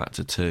could be a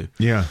factor too.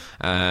 Yeah.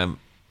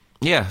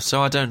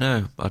 So I don't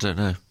know.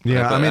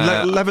 Yeah, but, I mean,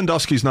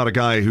 Lewandowski's not a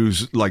guy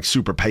who's like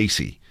super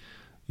pacey,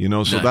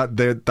 so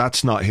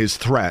that's not his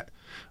threat.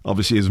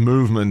 Obviously, his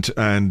movement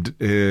and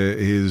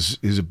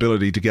his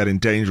ability to get in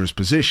dangerous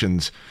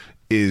positions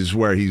is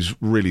where he's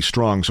really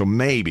strong. So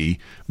maybe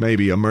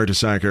a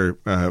Mertesacker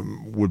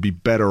would be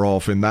better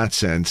off in that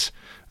sense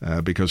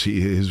because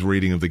his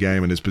reading of the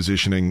game and his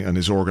positioning and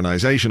his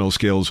organisational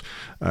skills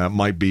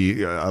might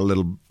be a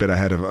little bit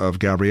ahead of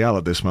Gabriel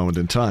at this moment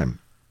in time.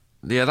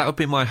 Yeah, that would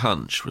be my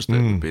hunch, would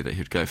be that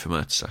he'd go for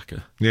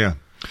Mertesacker. Yeah.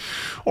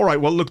 All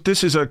right, well, look,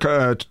 this is a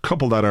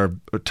couple that are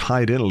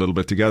tied in a little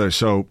bit together.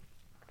 So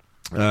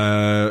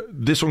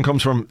this one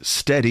comes from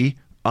Steady,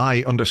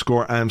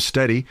 I_am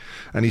steady,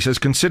 and he says,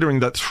 considering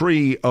that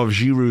 3 of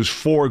Giroud's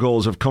 4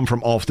 goals have come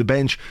from off the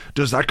bench,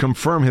 does that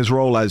confirm his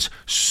role as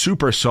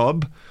super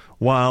sub?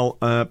 While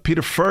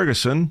Peter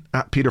Ferguson,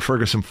 at Peter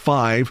Ferguson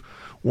 5,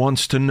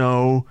 wants to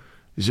know,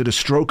 is it a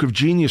stroke of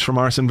genius from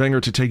Arsene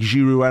Wenger to take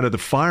Giroud out of the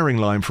firing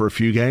line for a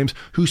few games?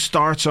 Who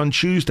starts on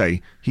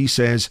Tuesday? He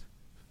says,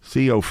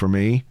 Theo for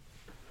me.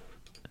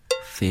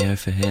 Theo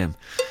for him.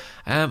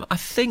 I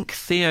think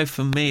Theo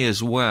for me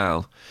as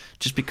well,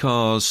 just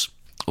because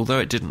although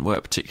it didn't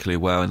work particularly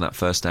well in that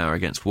first hour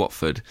against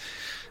Watford,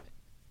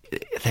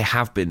 there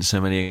have been so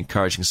many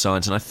encouraging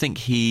signs, and I think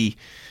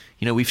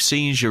we've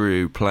seen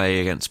Giroud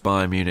play against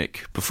Bayern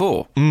Munich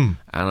before, and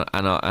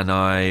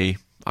I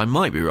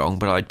might be wrong,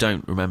 but I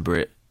don't remember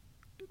it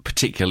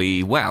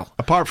particularly well.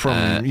 Apart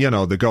from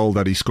the goal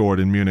that he scored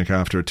in Munich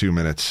after 2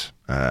 minutes.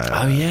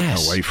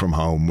 Away from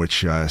home,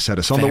 which set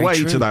us on the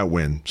way to that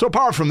win. So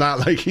apart from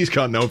that, he's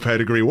got no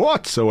pedigree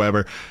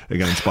whatsoever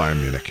against Bayern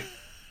Munich.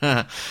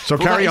 So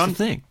carry on. The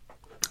thing.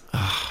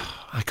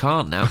 I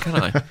can't now, can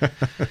I?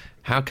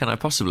 How can I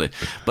possibly?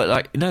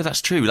 But no,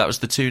 that's true. That was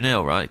the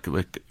 2-0, right?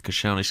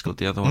 Koscielny scored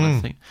the other one, I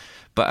think.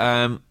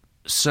 But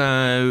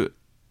so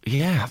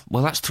yeah,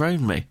 well, that's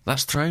thrown me.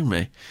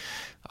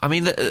 I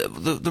mean,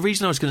 the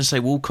reason I was going to say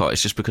Walcott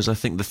is just because I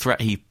think the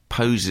threat he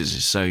poses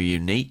is so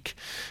unique.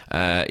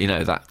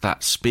 That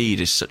speed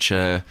is such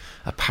a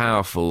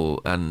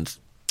powerful and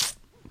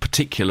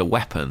particular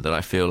weapon that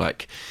I feel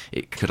like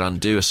it could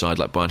undo a side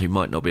like Bayern who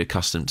might not be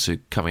accustomed to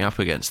coming up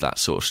against that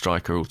sort of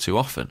striker all too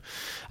often.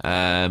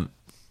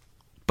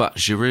 But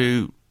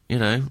Giroud,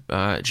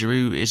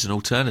 Giroud is an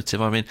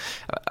alternative. I mean,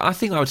 I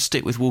think I would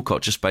stick with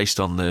Walcott just based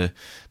on the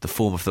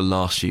form of the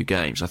last few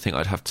games. I think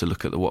I'd have to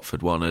look at the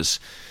Watford one as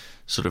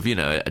sort of, a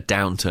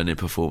downturn in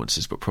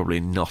performances, but probably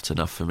not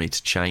enough for me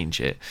to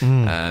change it.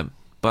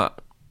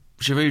 But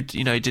Giroud,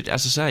 he did,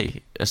 as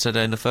I said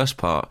in the first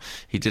part,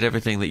 he did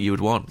everything that you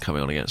would want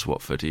coming on against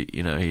Watford.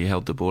 He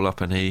held the ball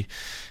up and he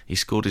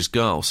scored his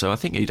goal. So I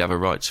think he'd have a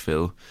right to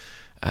feel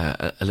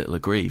a little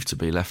aggrieved to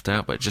be left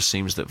out, but it just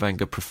seems that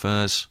Wenger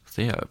prefers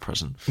Theo at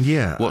present.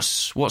 Yeah.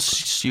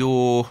 What's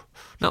your...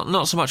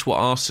 Not so much what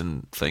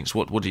Arsene thinks,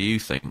 what do you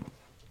think?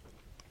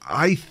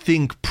 I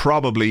think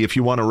probably if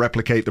you want to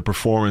replicate the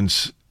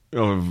performance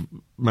of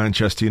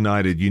Manchester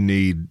United, you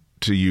need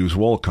to use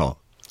Walcott.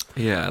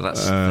 Yeah,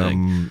 that's the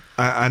thing.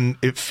 And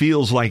it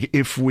feels like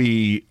if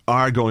we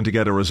are going to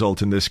get a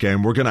result in this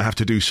game, we're going to have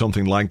to do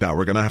something like that.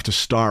 We're going to have to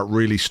start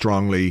really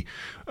strongly,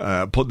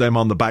 put them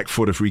on the back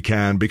foot if we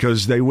can,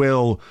 because they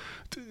will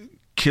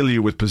kill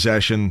you with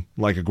possession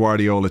like a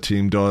Guardiola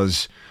team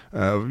does,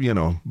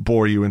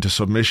 bore you into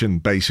submission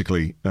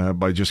basically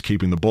by just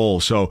keeping the ball.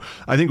 So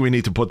I think we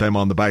need to put them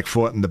on the back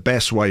foot, and the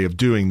best way of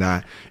doing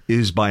that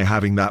is by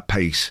having that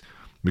pace.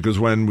 Because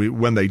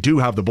when they do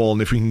have the ball,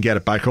 and if we can get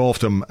it back off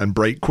them and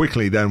break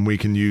quickly, then we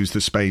can use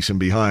the space in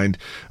behind.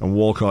 And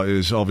Walcott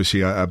is obviously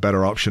a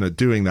better option at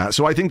doing that.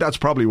 So I think that's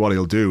probably what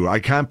he'll do.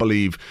 I can't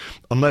believe,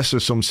 unless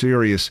there's some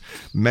serious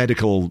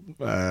medical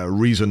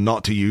reason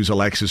not to use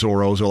Alexis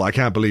or Ozil, I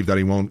can't believe that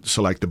he won't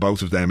select the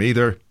both of them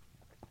either.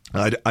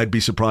 I'd be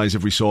surprised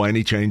if we saw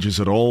any changes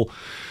at all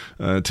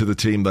to the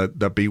team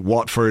that beat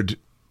Watford,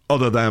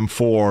 other than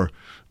for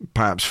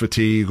perhaps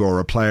fatigue or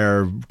a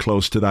player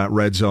close to that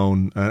red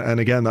zone. And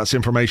again, that's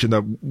information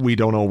that we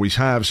don't always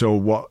have. So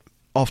what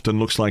often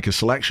looks like a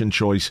selection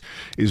choice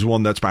is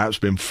one that's perhaps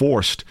been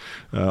forced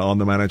on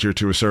the manager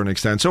to a certain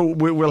extent. So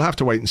we'll have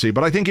to wait and see.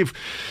 But I think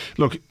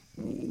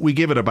we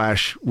give it a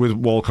bash with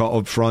Walcott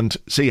up front,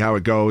 see how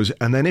it goes,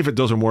 and then if it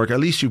doesn't work, at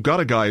least you've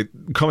got a guy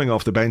coming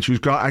off the bench who's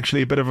got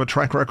actually a bit of a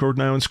track record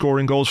now in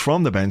scoring goals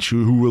from the bench,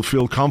 who will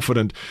feel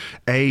confident,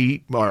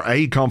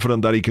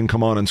 confident that he can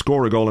come on and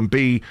score a goal, and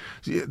B,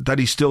 that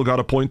he's still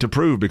got a point to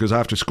prove, because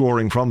after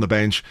scoring from the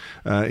bench,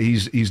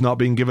 he's not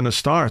being given a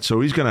start,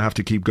 so he's going to have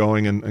to keep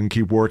going and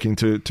keep working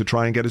to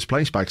try and get his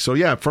place back. So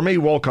yeah, for me,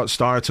 Walcott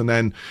starts, and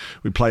then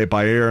we play it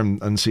by ear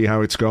and see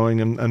how it's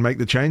going and make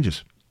the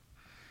changes.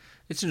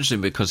 It's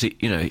interesting because he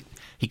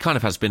kind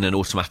of has been an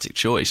automatic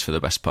choice for the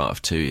best part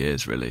of 2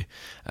 years, really,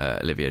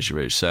 Olivier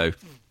Giroud. So,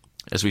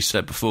 as we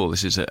said before,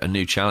 this is a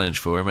new challenge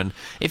for him, and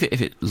if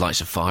it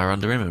lights a fire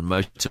under him and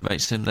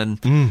motivates him,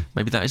 then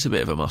maybe that is a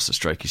bit of a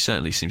masterstroke. He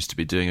certainly seems to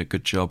be doing a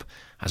good job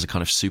as a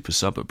kind of super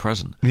sub at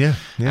present. Yeah.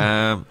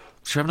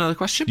 Should we have another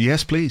question?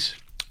 Yes, please.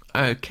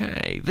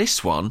 Okay,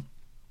 this one,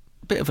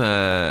 a bit of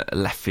a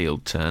left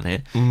field turn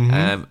here.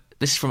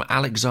 This is from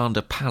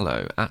Alexander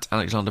Palo, at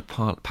Alexander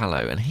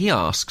Palo, and he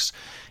asks,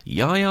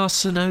 Yaya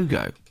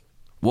Sanogo,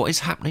 what is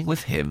happening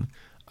with him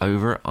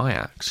over at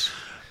Ajax?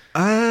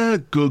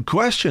 Good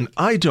question.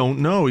 I don't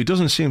know. He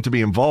doesn't seem to be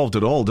involved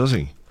at all, does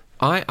he?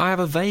 I have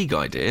a vague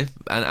idea,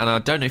 and I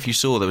don't know if you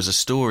saw, there was a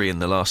story in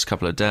the last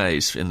couple of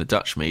days in the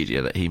Dutch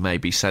media that he may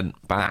be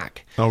sent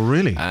back. Oh,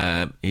 really?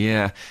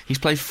 Yeah. He's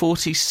played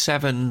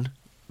 47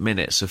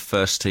 minutes of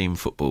first-team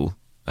football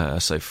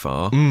so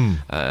far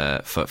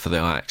for the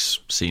Ajax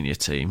senior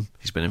team.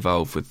 He's been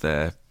involved with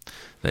their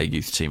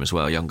youth team as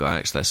well, young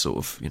Ajax, their sort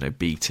of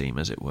B team,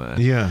 as it were.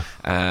 Yeah.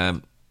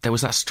 There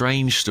was that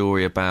strange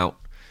story about,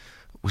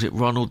 was it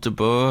Ronald de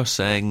Boer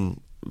saying,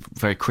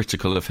 very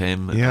critical of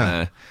him?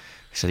 Yeah.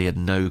 He said he had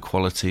no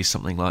quality,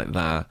 something like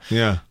that.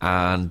 Yeah.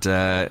 And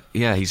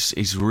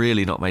he's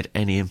really not made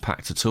any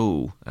impact at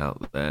all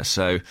out there.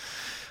 So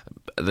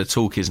the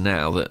talk is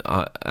now that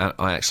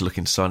Ajax are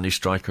looking to sign a new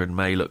striker and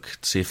may look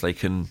to see if they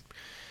can,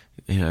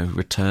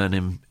 return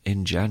him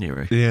in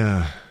January.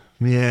 Yeah.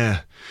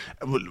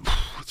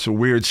 It's a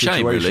weird situation.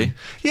 Shame, really.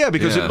 Yeah,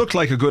 because it looked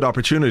like a good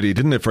opportunity,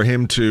 didn't it, for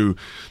him to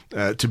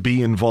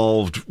be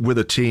involved with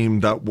a team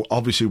that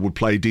obviously would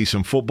play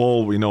decent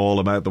football. We know all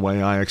about the way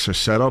Ajax are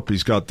set up.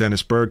 He's got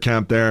Dennis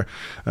Bergkamp there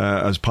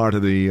as part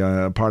of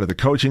the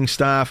coaching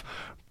staff.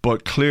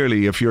 But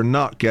clearly, if you're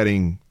not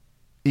getting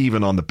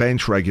even on the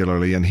bench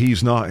regularly, and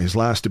he's not, his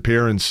last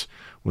appearance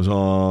was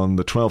on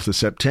the 12th of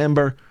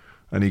September,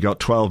 and he got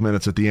 12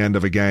 minutes at the end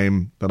of a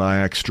game that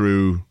Ajax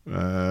drew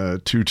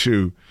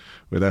 2-2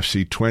 with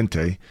FC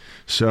Twente.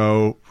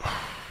 So,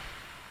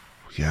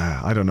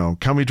 yeah, I don't know.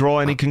 Can we draw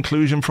any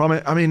conclusion from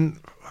it? I mean,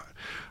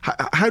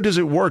 how does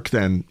it work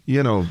then?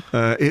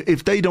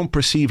 If they don't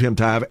perceive him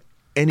to have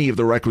any of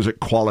the requisite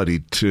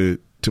quality to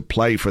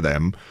play for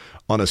them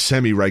on a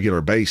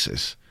semi-regular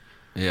basis,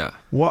 yeah,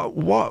 what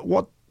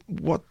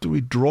do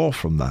we draw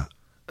from that?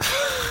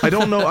 I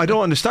don't know. I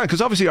don't understand,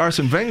 because obviously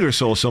Arsene Wenger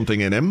saw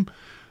something in him.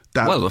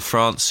 Well, the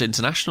France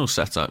international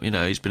setup,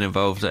 he's been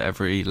involved at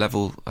every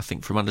level, I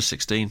think, from under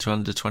 16 to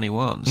under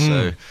 21.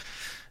 So,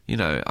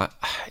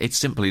 it's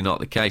simply not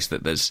the case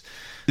that there's...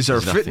 Is there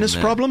a fitness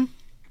problem?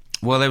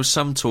 Well, there was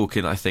some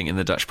talking, I think, in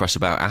the Dutch press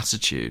about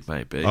attitude,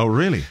 maybe. Oh,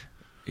 really?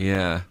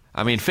 Yeah.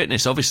 I mean,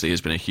 fitness obviously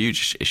has been a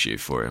huge issue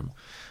for him,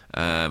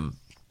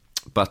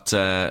 but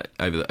over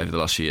the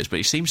last few years. But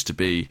he seems to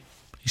be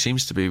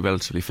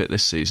relatively fit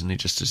this season. He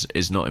just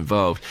is not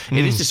involved.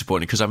 It is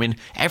disappointing because, I mean,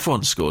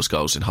 everyone scores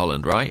goals in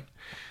Holland, right?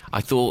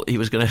 I thought he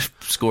was going to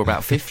score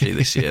about 50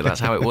 this year. That's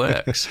how it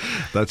works.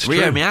 That's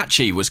Rio true.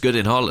 Miyachi was good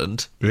in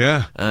Holland.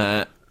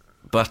 Yeah.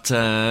 But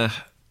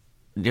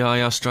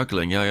Yaya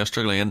struggling.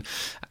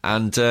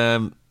 And I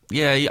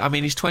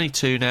mean, he's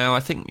 22 now. I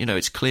think,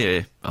 it's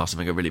clear Arsene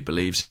Wenger really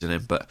believes in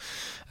him, but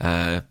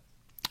it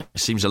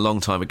seems a long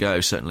time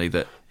ago, certainly,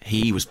 that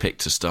he was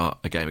picked to start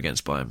a game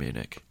against Bayern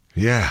Munich.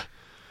 Yeah.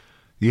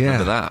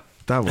 Remember that?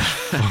 That was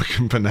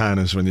fucking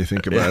bananas when you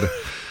think about it.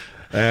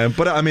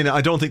 But I mean,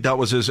 I don't think that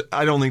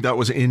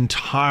was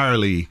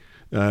entirely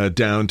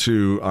down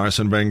to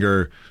Arsene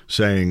Wenger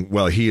saying,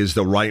 "Well, he is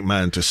the right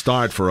man to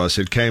start for us."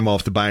 It came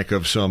off the back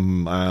of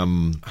some.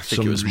 I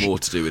think it was more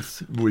to do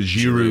with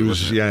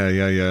Giroud's,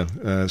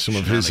 some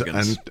of his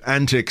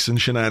antics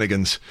and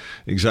shenanigans.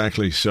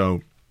 Exactly.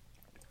 So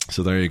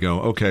there you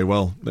go. Okay,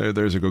 well,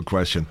 there's a good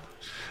question,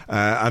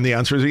 and the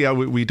answer is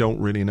we don't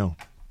really know.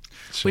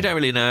 So. We don't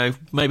really know.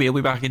 Maybe he'll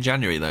be back in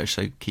January, though,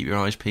 so keep your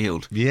eyes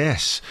peeled.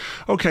 Yes.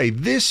 Okay,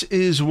 this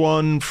is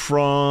one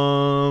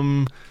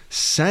from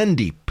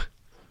Sandeep.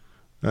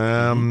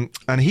 And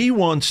he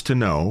wants to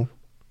know,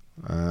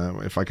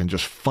 if I can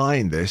just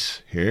find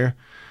this here.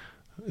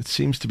 It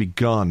seems to be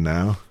gone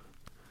now.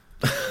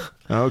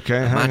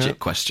 Okay. A magic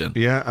question.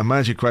 Yeah, a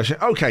magic question.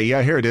 Okay,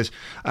 yeah, here it is.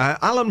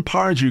 Alan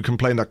Pardew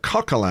complained that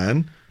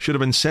Coquelin should have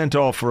been sent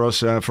off for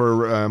us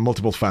for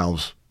multiple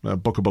fouls.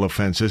 Bookable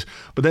offences.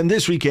 But then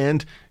this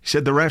weekend, he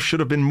said the ref should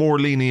have been more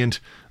lenient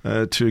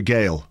to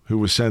Gale, who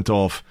was sent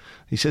off.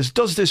 He says,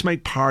 does this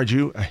make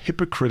Pardew a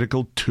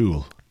hypocritical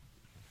tool?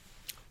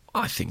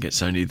 I think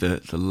it's only the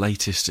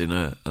latest in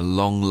a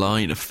long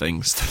line of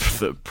things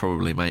that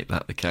probably make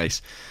that the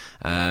case.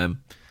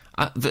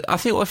 I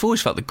think I've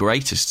always felt the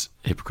greatest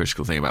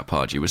hypocritical thing about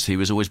Pardew was he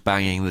was always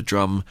banging the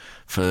drum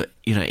for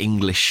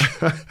English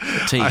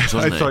teams,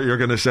 wasn't I thought you were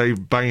going to say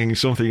banging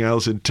something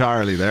else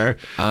entirely there.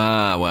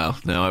 Well,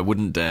 no, I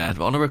wouldn't dare.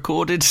 On a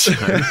recorded show?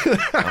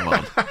 Come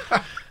on.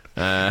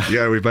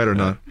 Yeah, we better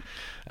not.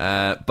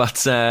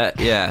 But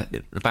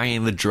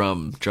banging the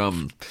drum.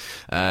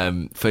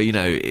 For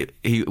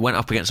he went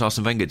up against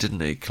Arsene Wenger, didn't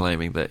he?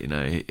 Claiming that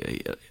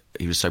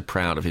he was so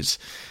proud of his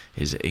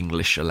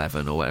English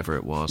 11 or whatever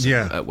it was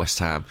at West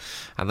Ham,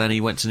 and then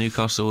he went to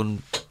Newcastle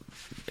and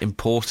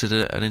imported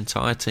an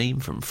entire team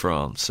from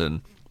France,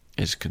 and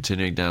is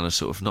continuing down a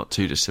sort of not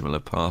too dissimilar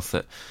path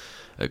at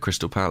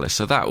Crystal Palace.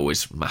 So that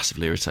always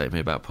massively irritated me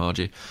about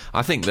Pardew.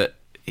 I think that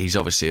he's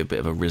obviously a bit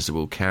of a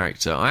risible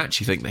character. I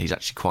actually think that he's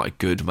actually quite a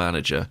good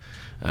manager.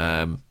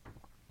 To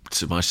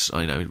my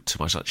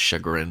slight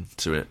chagrin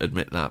to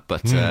admit that,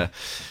 but he's a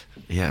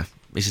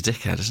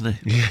dickhead, isn't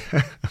he?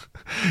 Yeah.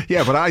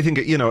 Yeah, but I think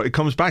it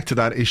comes back to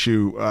that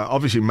issue.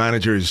 Obviously,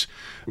 managers,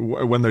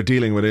 when they're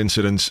dealing with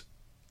incidents,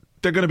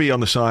 they're going to be on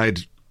the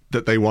side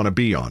that they want to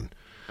be on.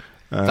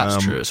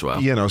 That's true as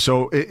well.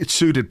 So it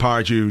suited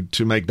Pardew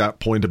to make that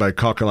point about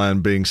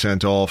Coquelin being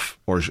sent off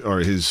or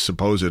his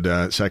supposed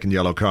second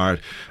yellow card,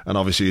 and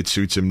obviously it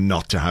suits him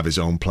not to have his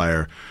own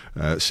player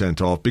sent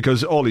off,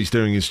 because all he's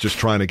doing is just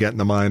trying to get in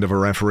the mind of a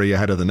referee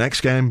ahead of the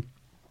next game.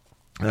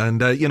 And,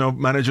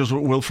 managers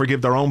will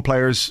forgive their own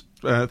players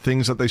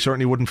things that they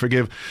certainly wouldn't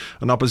forgive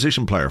an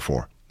opposition player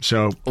for.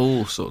 So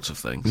all sorts of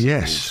things.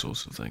 Yes. All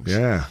sorts of things.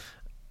 Yeah.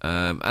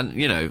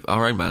 And,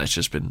 our own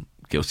manager's been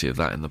guilty of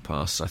that in the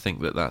past. I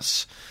think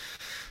it's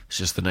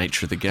just the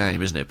nature of the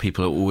game, isn't it?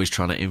 People are always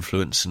trying to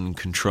influence and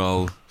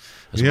control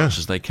as much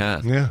as they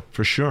can. Yeah,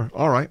 for sure.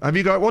 All right. Have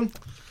you got one?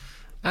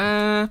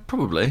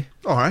 Probably.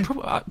 All right.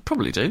 I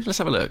probably do. Let's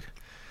have a look.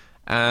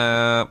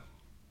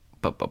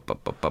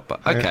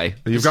 Okay.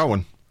 You've got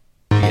one?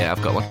 Yeah,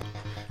 I've got one.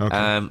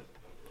 Okay.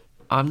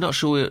 I'm not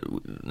sure we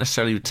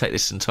necessarily would take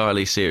this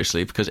entirely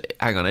seriously because,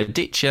 hang on,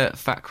 Aditya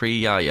Fakhri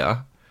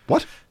Yaya.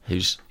 What?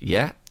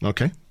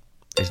 Okay.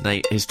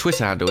 His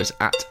Twitter handle is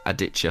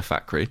 @Aditya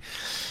Fakhri.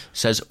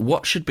 Says,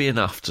 what should be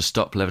enough to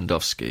stop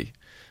Lewandowski?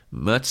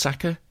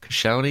 Mertesacker,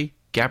 Koscielny,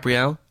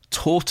 Gabriel,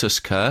 Tortoise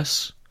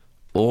Curse,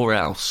 or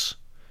else?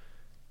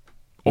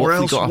 What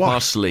have we got up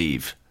our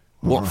sleeve?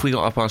 What have we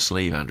got up our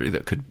sleeve, Andrew,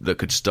 that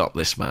could stop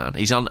this man?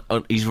 He's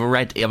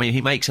already. I mean, he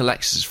makes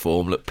Alexis's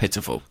form look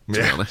pitiful.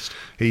 To be honest,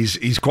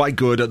 he's quite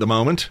good at the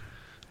moment.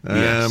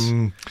 Yes.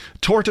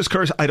 Tortoise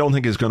Curse, I don't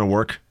think is going to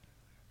work.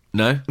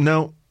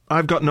 No,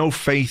 I've got no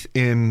faith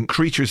in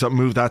creatures that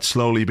move that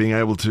slowly being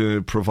able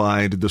to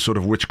provide the sort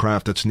of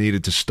witchcraft that's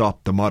needed to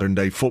stop the modern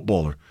day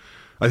footballer.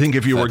 I think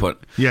if you Fair were, point.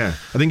 I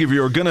think if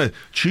you were gonna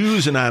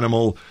choose an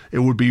animal, it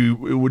would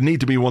need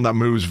to be one that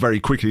moves very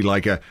quickly,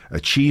 like a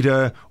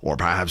cheetah, or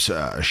perhaps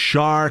a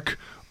shark,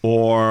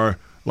 or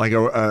like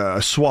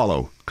a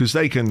swallow, because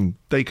they can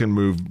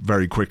move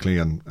very quickly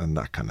and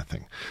that kind of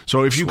thing.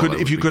 So if you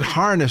could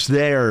harness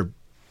their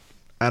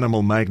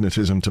animal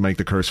magnetism to make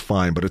the curse,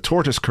 fine, but a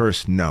tortoise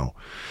curse, no.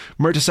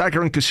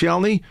 Mertesacker and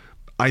Koscielny,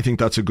 I think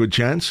that's a good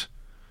chance.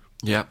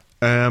 Yeah.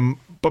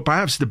 But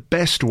perhaps the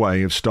best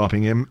way of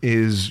stopping him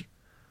is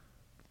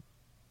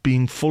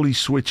being fully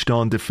switched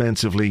on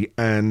defensively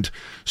and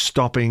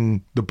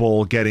stopping the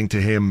ball getting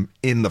to him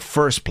in the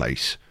first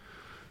place.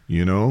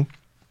 You know?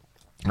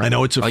 I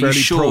know it's a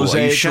fairly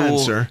prosaic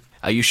answer.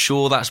 Are you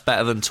sure that's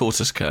better than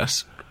tortoise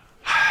curse?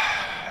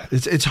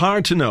 It's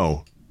hard to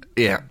know.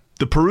 Yeah.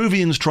 The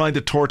Peruvians tried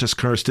the tortoise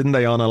curse, didn't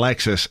they, on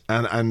Alexis,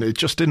 and it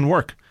just didn't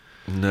work.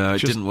 No,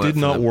 it didn't work. Did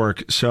not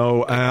work.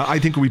 So I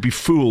think we'd be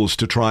fools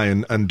to try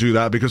and do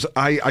that, because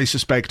I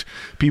suspect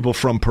people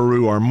from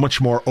Peru are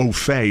much more au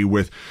fait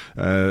with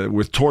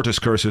tortoise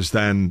curses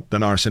than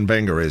Arsene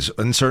Wenger is,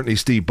 and certainly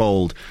Steve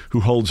Bold, who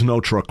holds no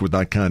truck with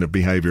that kind of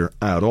behaviour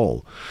at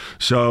all.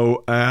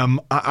 So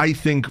I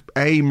think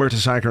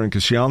Mertesacker and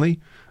Koscielny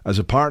as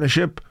a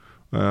partnership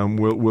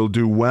will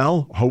do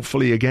well,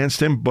 hopefully,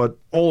 against him, but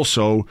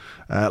also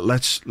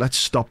let's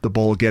stop the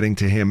ball getting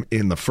to him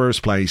in the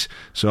first place.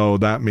 So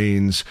that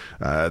means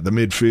the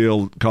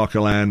midfield,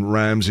 Coquelin,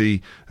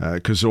 Ramsey,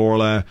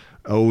 Cazorla,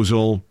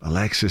 Ozil,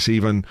 Alexis,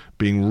 even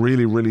being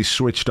really, really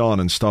switched on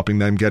and stopping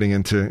them getting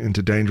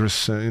into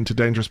dangerous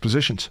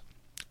positions.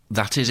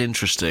 That is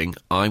interesting.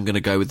 I'm going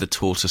to go with the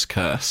tortoise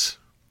curse.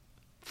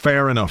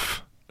 Fair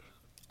enough.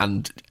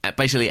 And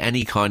basically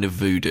any kind of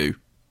voodoo.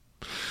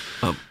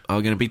 I'm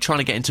going to be trying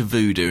to get into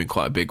voodoo in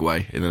quite a big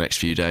way in the next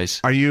few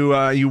days. Are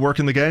you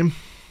working the game?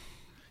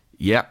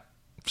 Yeah.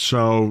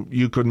 So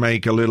you could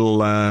make a little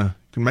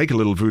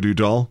voodoo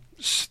doll,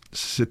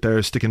 sit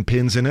there sticking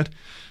pins in it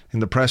in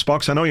the press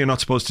box. I know you're not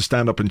supposed to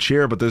stand up and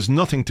cheer, but there's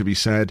nothing to be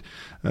said.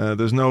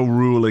 There's no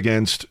rule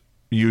against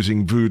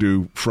using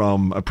voodoo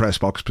from a press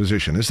box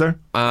position, is there?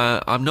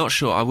 I'm not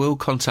sure. I will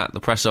contact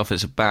the press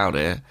office about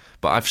it,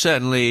 but I've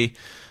certainly,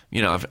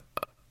 I've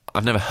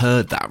never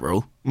heard that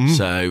rule.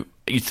 So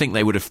you'd think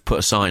they would have put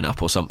a sign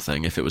up or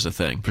something if it was a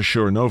thing. For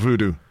sure, no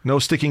voodoo. No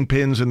sticking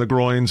pins in the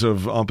groins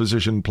of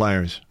opposition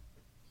players.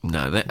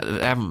 No, they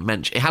haven't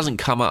mentioned. It hasn't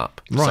come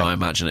up, right. So I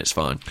imagine it's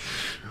fine.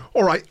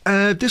 All right,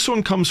 this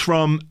one comes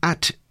from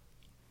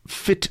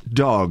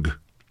 @FitDog,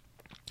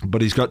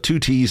 but he's got 2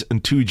 T's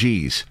and 2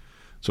 G's.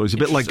 So he's a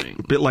bit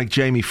like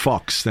Jamie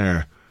Foxx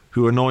there,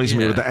 who annoys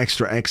me with the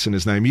extra X in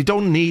his name. You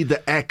don't need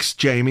the X,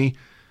 Jamie.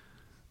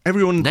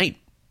 Everyone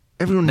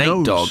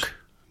knows. Dogg.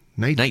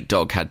 Nate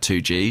Dogg had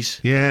 2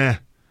 G's. Yeah,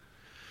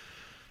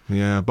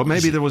 but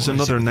maybe there was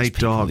another Nate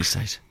Dogg.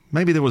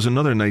 Maybe there was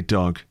another Nate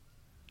Dogg.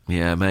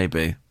 Yeah,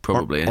 maybe.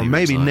 Probably. Or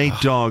maybe Nate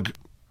Dogg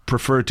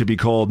preferred to be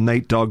called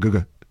Nate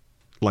Dogg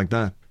like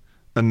that,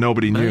 and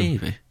nobody knew.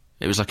 Maybe.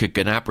 It was like a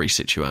Gnabry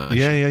situation.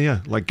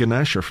 Yeah. Like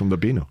Ganesha from the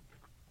Beano.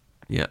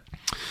 Yeah.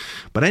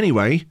 But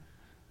anyway,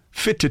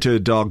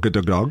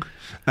 Dog.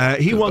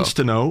 He wants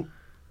to know,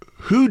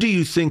 who do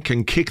you think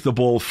can kick the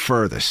ball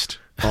furthest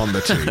on the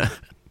team?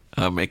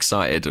 I'm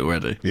excited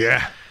already.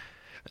 Yeah.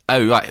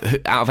 Oh,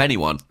 right. Out of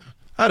anyone?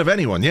 Out of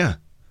anyone, yeah.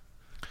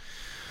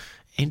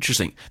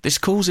 Interesting. This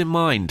calls in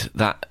mind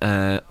that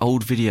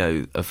old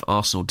video of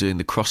Arsenal doing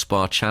the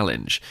crossbar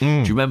challenge. Do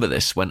you remember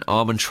this? When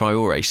Armand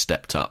Traoré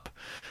stepped up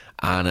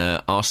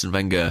and Arsene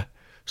Wenger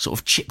sort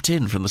of chipped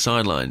in from the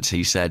sidelines.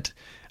 He said,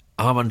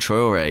 Armand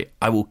Traoré,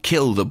 I will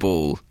kill the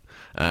ball,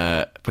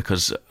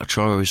 because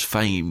Traoré is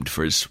famed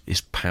for his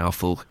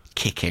powerful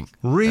kicking.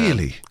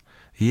 Really?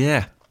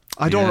 Yeah.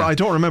 I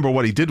don't remember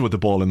what he did with the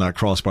ball in that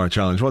crossbar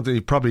challenge. What,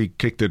 he probably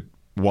kicked it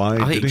wide?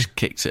 I think he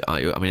kicked it.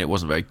 I mean, it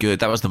wasn't very good.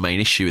 That was the main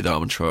issue with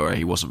Armand Traoré.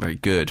 He wasn't very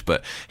good,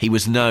 but he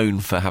was known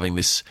for having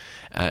this.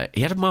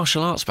 He had a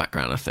martial arts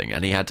background, I think,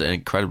 and he had an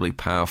incredibly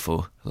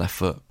powerful left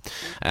foot.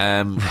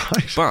 Right.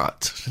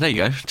 But there you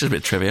go. Just a bit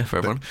of trivia for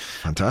everyone.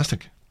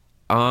 Fantastic.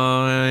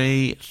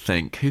 I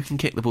think who can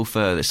kick the ball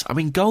furthest? I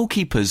mean,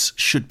 goalkeepers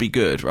should be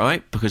good,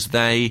 right? Because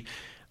they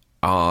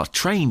are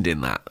trained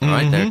in that,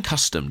 right? They're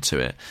accustomed to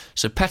it.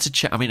 So Petr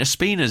Cech, I mean,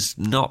 Ospina's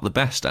not the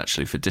best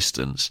actually for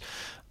distance,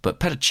 but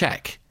Petr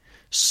Cech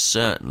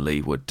certainly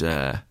would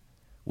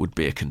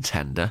be a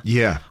contender.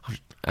 Yeah.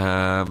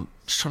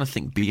 Just trying to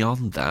think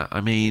beyond that. I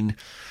mean,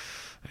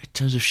 in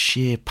terms of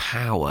sheer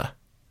power.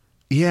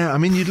 Yeah, I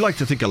mean, you'd like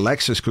to think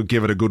Alexis could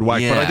give it a good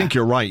whack, but I think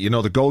you're right.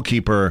 The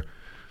goalkeeper,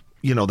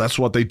 that's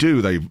what they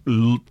do. They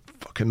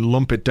fucking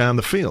lump it down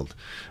the field.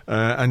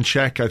 And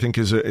Cech, I think,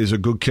 is a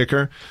good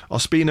kicker.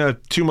 Ospina,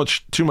 too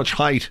much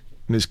height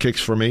in his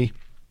kicks for me.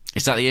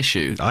 Is that the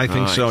issue? I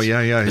think so,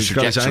 yeah. He's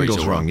got his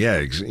angles wrong. Yeah,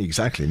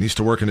 exactly. He needs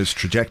to work on his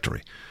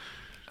trajectory.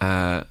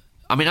 I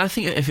mean, I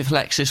think if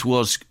Alexis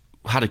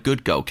had a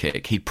good goal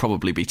kick, he'd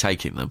probably be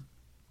taking them.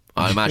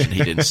 I imagine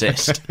he'd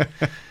insist.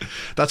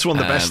 That's one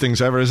of the best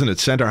things ever, isn't it?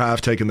 Centre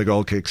half taking the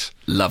goal kicks.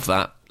 Love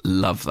that.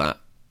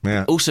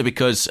 Yeah. Also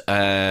because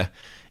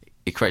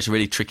it creates a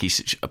really tricky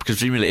situation because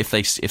presumably if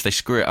they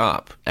screw it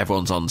up,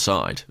 everyone's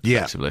onside.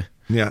 Effectively.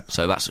 Yeah.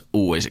 So that's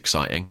always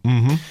exciting.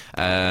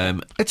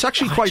 It's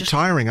actually quite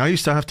tiring. I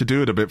used to have to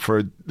do it a bit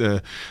for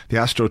the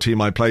Astro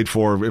team I played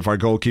for. If our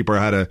goalkeeper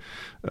had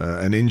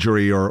an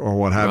injury or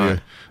what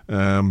have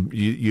you,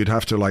 you'd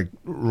have to like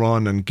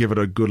run and give it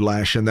a good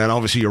lash, and then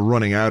obviously you're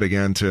running out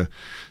again to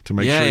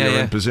make sure you're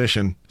in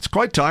position. It's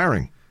quite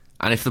tiring.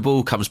 And if the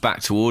ball comes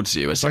back towards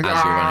you as you're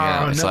running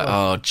out, it's like,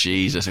 oh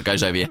Jesus, it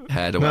goes over your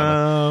head or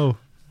whatever.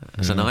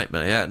 It's a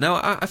nightmare. Yeah. No,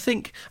 I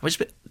think it's a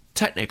bit.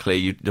 Technically,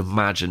 you'd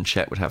imagine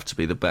Cech would have to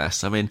be the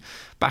best. I mean,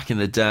 back in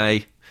the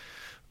day,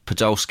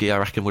 Podolski, I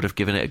reckon, would have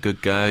given it a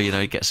good go. You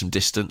know, get some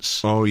distance.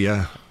 Oh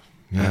yeah.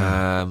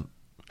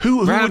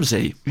 Who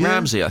Ramsey?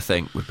 Ramsey, I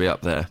think, would be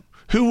up there.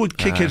 Who would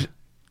kick it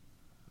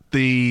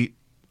the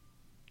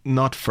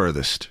not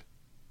furthest?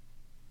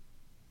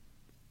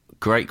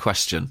 Great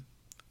question.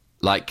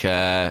 Like,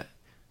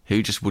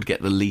 who just would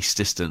get the least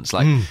distance?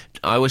 Like,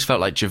 I always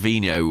felt like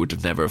Gervinho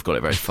would never have got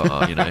it very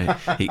far. You know,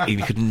 he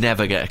could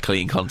never get a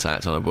clean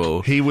contact on a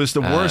ball. He was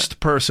the worst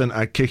person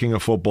at kicking a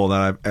football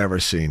that I've ever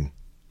seen.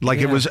 Like,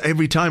 it was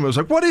every time, it was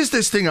like, what is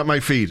this thing at my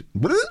feet?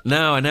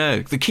 No, I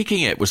know. The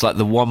kicking it was like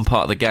the one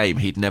part of the game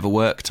he'd never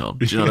worked on.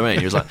 Do you know what I mean?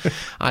 He was like,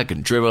 I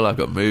can dribble, I've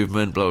got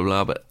movement, blah,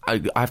 blah, blah, but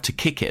I have to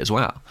kick it as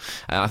well.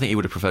 I think he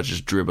would have preferred to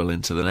just dribble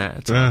into the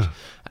net.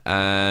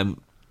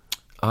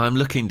 I'm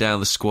looking down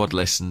the squad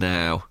list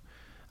now.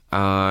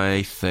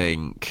 I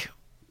think...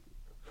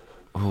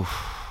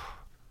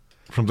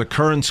 From the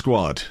current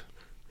squad?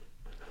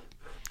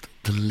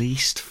 The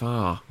least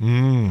far.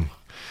 I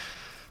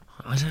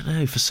don't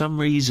know. For some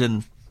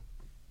reason...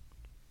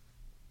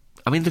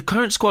 I mean, the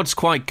current squad's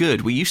quite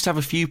good. We used to have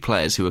a few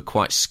players who were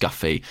quite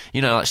scuffy.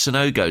 You know, like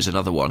Sonogo's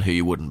another one who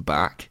you wouldn't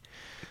back.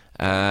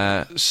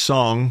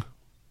 Song,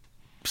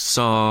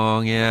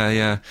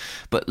 yeah.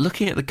 But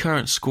looking at the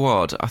current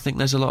squad, I think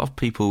there's a lot of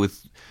people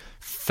with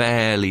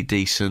fairly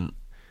decent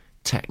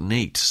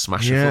technique to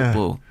smash a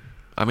football.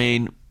 I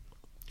mean,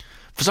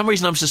 for some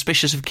reason I'm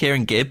suspicious of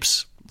Kieran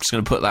Gibbs. I'm just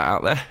going to put that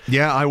out there.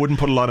 Yeah, I wouldn't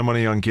put a lot of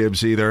money on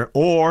Gibbs either.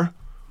 Or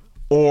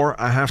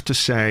I have to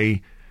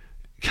say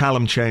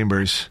Callum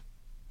Chambers.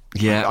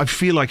 Yeah. I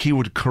feel like he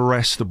would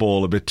caress the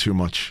ball a bit too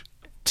much.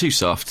 Too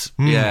soft.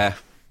 Yeah.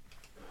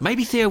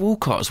 Maybe Theo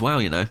Walcott as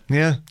well, you know.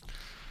 Yeah.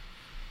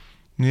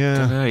 I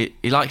don't know.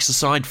 He likes the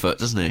side foot,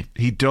 doesn't he?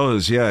 He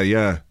does,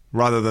 yeah.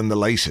 Rather than the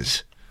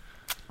laces.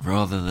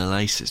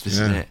 This is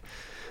it.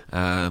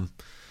 I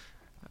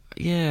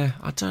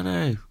don't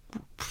know.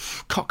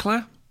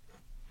 Coquelin?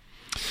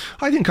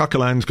 I think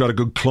Coquelin's got a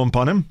good clump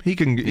on him.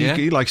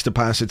 He likes to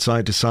pass it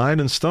side to side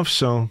and stuff,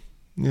 so,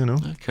 you know.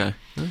 Okay.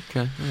 All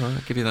right,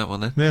 I'll give you that one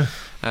then. Yeah.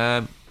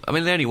 I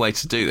mean, the only way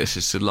to do this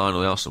is to line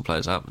all the Arsenal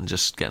players up and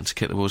just get them to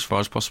kick the ball as far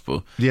as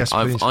possible. Yes,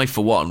 please. I,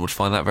 for one, would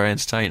find that very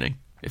entertaining,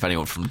 if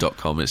anyone from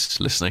 .com is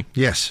listening.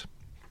 Yes,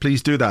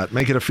 please do that.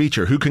 Make it a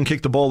feature. Who can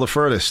kick the ball the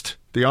furthest?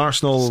 The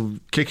Arsenal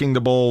kicking the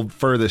ball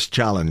furthest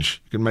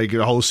challenge. You can make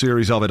a whole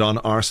series of it on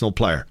Arsenal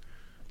Player.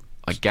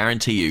 I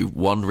guarantee you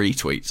 1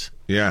 retweet.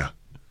 Yeah.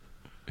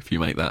 If you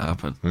make that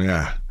happen.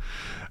 Yeah.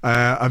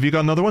 Have you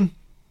got another one?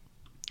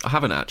 I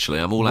haven't actually.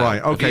 I'm all out.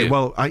 Right, okay.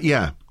 Well,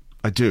 yeah,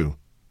 I do.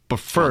 But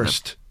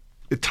first,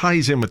 it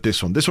ties in with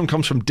this one. This one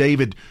comes from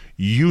David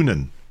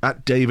Unan,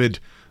 at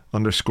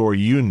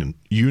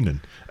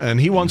David_Unan. And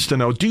he wants to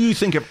know, do you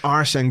think if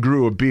Arsene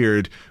grew a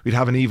beard, we'd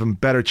have an even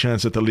better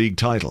chance at the league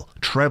title?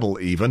 Treble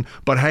even.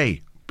 But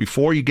hey,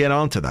 before you get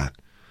on to that,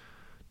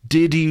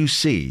 did you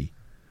see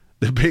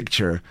the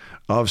picture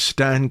of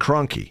Stan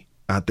Kroenke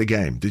at the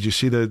game? Did you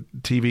see the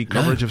TV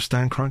coverage of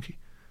Stan Kroenke?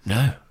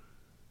 No.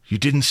 You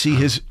didn't see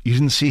his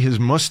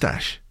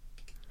mustache.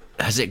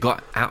 Has it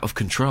got out of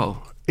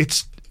control?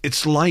 It's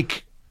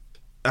like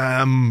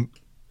I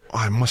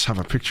must have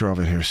a picture of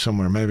it here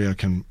somewhere. Maybe I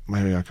can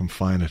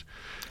find it.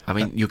 I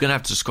mean, you're going to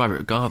have to describe it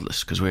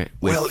regardless because we're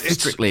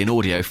strictly in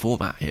audio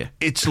format here.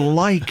 It's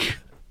like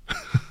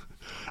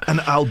an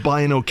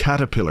albino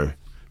caterpillar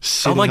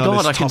sitting on his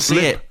top lip. I can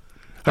see it.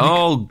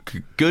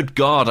 Good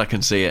God, I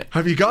can see it.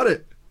 Have you got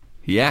it?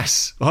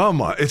 Yes. Oh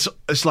my!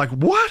 It's like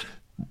what?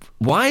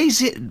 Why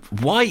is it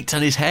white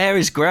and his hair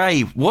is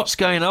grey? What's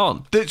going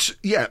on?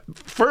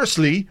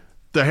 Firstly,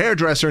 the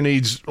hairdresser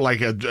needs like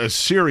a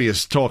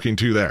serious talking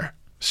to there.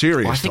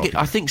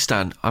 I think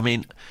Stan. I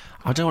mean,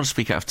 I don't want to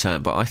speak out of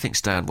turn, but I think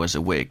Stan wears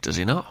a wig. Does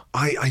he not?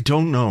 I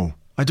don't know.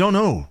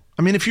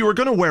 I mean, if you were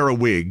going to wear a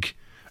wig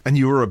and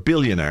you were a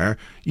billionaire,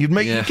 you'd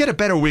get a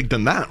better wig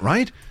than that,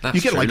 right? That's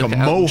you get true. like Look a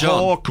at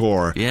mohawk,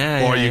 or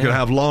you could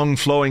have long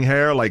flowing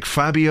hair like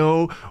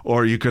Fabio,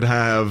 or you could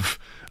have,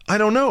 I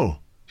don't know.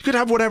 You could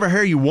have whatever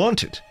hair you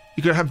wanted.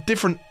 You could have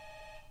different...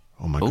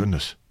 Oh, my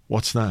goodness.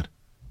 What's that?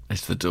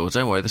 It's the door.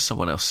 Don't worry, there's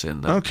someone else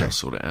in. They'll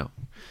sort it out.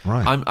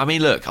 Right. I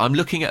mean, look, I'm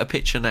looking at a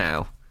picture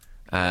now,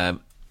 and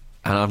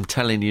I'm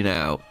telling you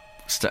now...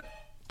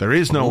 there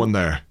is no one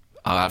there.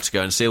 I'll have to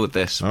go and seal with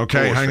this.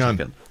 Okay, hang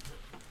on.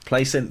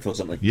 Play synth or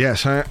something.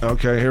 Yes,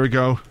 okay, here we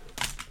go.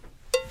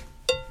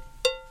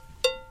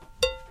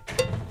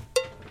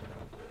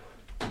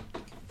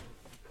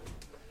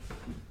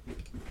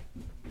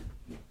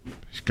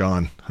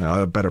 gone.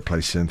 I better play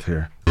synth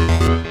here.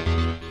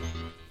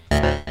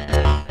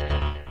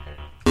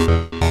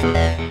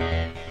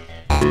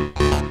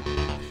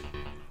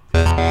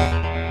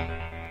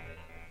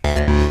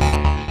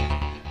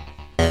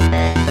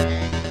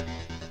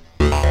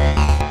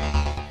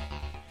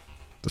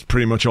 That's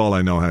pretty much all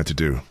I know how to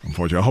do,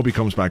 unfortunately. I hope he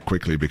comes back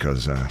quickly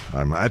because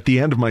I'm at the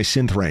end of my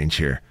synth range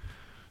here.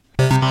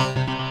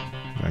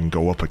 I can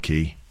go up a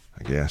key,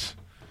 I guess.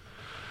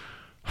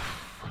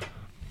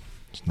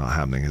 It's not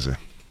happening, is it?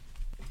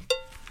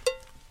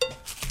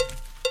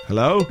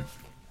 Hello?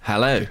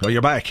 Hello. Oh,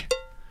 you're back.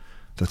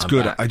 That's I'm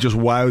good. back. I just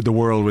wowed the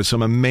world with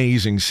some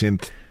amazing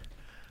synth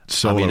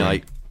soloing. I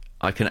mean,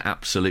 I can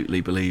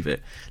absolutely believe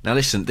it. Now,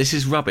 listen, this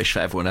is rubbish for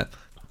everyone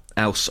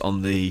else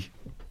on the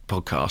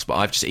podcast, but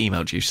I've just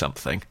emailed you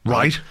something.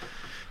 Right.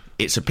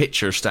 It's a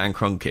picture of Stan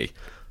Kroenke.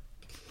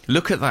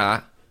 Look at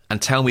that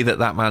and tell me that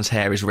that man's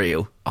hair is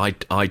real. I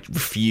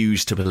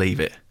refuse to believe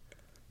it.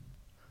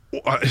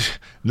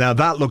 Now,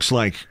 that looks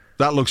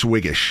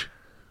wiggish.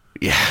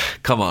 Yeah,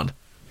 come on.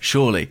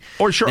 Surely.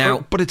 Or sure,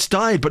 now, but it's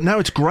dyed, but now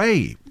it's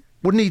grey.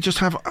 Wouldn't he just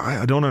have...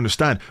 I don't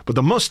understand. But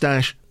the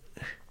moustache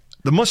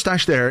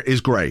there is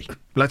grey.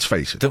 Let's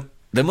face it.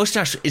 The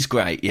moustache is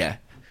great, yeah.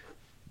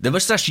 The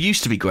moustache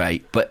used to be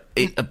great, but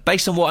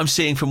based on what I'm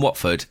seeing from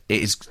Watford,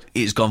 it's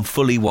gone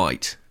fully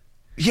white.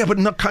 Yeah, but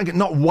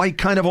not white,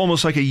 kind of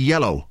almost like a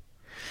yellow.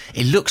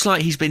 It looks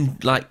like he's been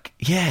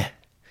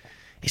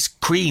it's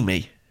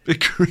creamy. A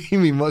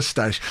creamy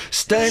moustache.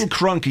 Stan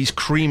Kroenke's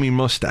creamy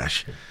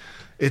moustache.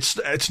 It's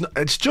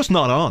just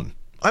not on.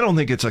 I don't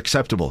think it's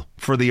acceptable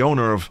for the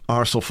owner of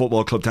Arsenal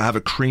Football Club to have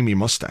a creamy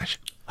moustache.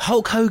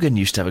 Hulk Hogan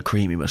used to have a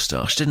creamy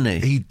moustache, didn't he?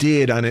 He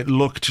did, and it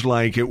looked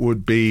like it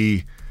would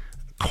be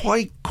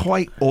quite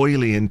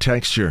oily in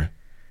texture.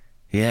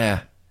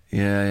 Yeah.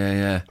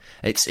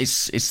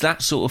 It's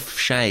that sort of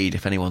shade.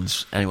 If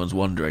anyone's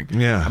wondering.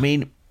 Yeah. I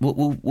mean,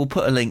 we'll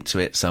put a link to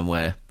it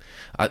somewhere.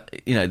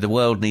 The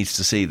world needs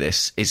to see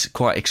this. It's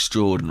quite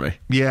extraordinary.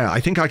 Yeah, I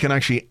think I can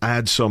actually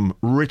add some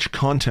rich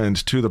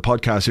content to the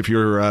podcast. If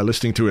you're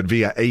listening to it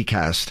via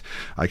Acast,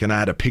 I can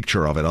add a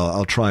picture of it.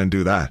 I'll try and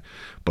do that.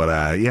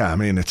 But yeah, I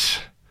mean, it's...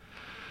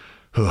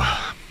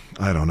 I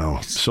don't know.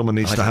 Someone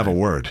needs to have a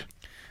word.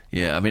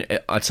 Yeah, I mean,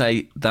 I'd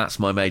say that's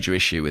my major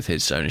issue with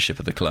his ownership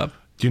of the club.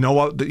 Do you know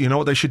what? You know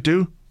what they should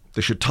do?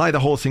 They should tie the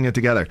whole thing in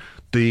together.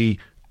 The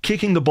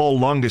kicking the ball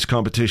longest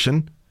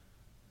competition,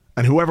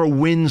 and whoever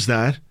wins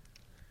that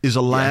is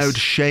allowed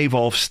shave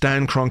off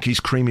Stan Kroenke's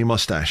creamy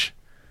moustache.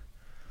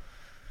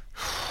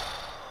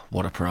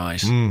 What a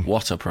prize.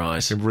 What a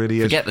prize. It really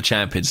is. Forget the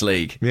Champions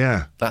League.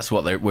 Yeah. That's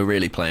what we're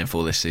really playing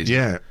for this season.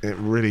 Yeah, it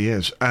really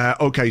is.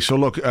 Okay, so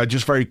look,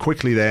 just very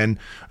quickly then,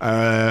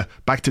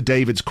 back to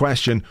David's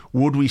question.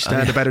 Would we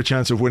stand a better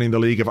chance of winning the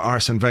league if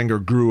Arsene Wenger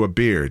grew a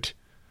beard?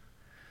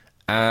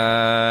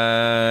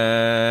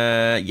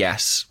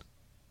 Yes.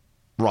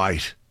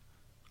 Right.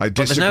 I disagree. But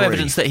there's no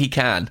evidence that he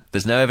can.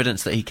 There's no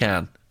evidence that he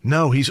can.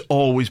 No, he's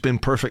always been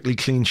perfectly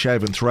clean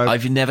shaven throughout.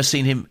 I've never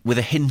seen him with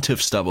a hint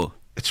of stubble.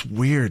 It's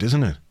weird,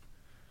 isn't it?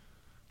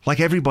 Like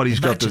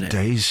everybody's got their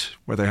days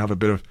where they have a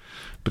bit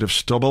of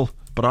stubble,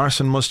 but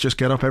Arsene must just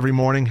get up every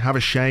morning, have a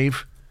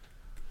shave.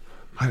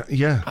 I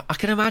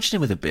can imagine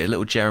him with a beard, a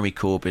little Jeremy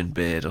Corbyn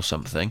beard or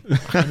something. I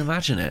can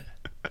imagine it.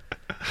 I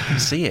can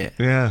see it.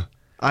 Yeah.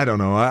 I don't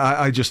know.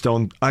 I just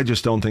don't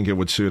think it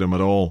would suit him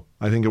at all.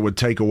 I think it would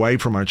take away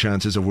from our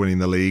chances of winning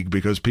the league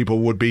because people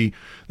would be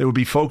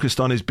focused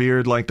on his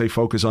beard like they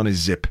focus on his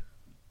zip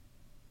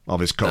of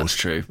his coat. That's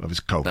true. Of his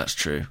coat. That's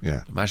true.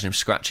 Yeah. Imagine him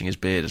scratching his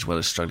beard as well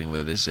as struggling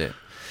with his zip.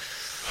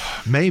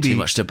 Maybe too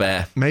much to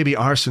bear. Maybe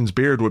Arsene's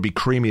beard would be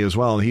creamy as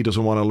well, and he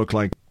doesn't want to look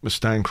like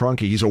Stan Kroenke.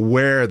 He's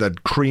aware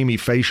that creamy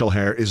facial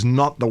hair is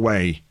not the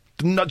way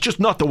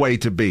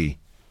to be.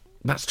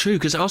 That's true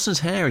because Arsene's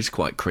hair is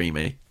quite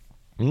creamy.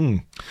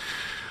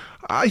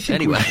 I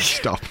think we should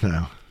stop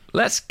now.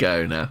 Let's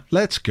go now.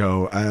 Let's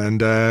go,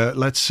 and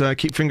let's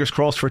keep fingers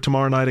crossed for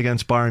tomorrow night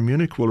against Bayern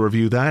Munich. We'll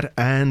review that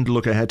and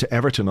look ahead to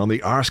Everton on the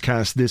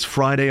Arsecast this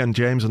Friday, and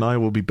James and I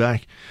will be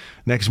back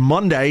next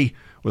Monday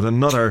with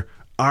another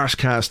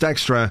Arsecast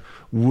Extra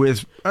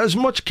with as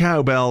much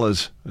cowbell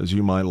as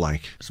you might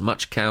like. As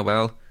much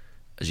cowbell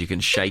as you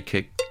can shake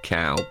a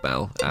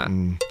cowbell at.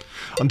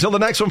 Until the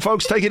next one,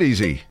 folks, take it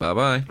easy.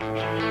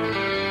 Bye-bye.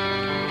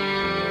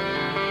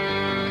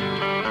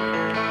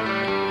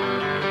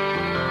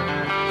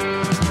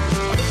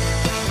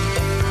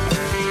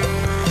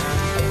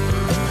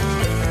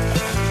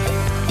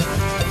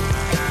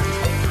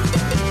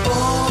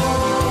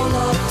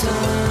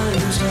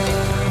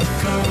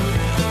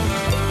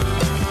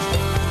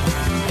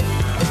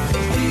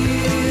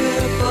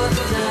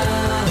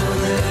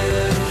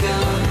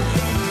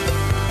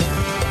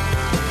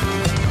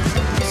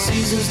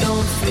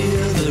 Don't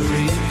fear the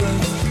reaper,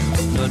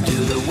 nor do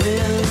the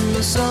wind,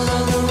 the sun,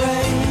 or the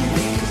rain.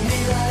 We can be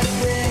like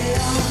they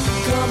are.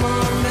 Come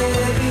on,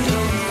 baby,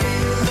 don't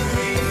fear the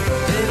reaper.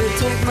 Baby,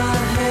 take my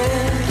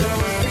hand,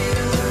 don't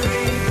fear the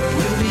reaper.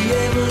 We'll be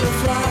able to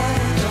fly,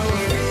 don't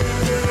fear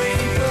the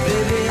reaper.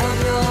 Baby, I'm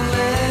your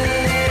man.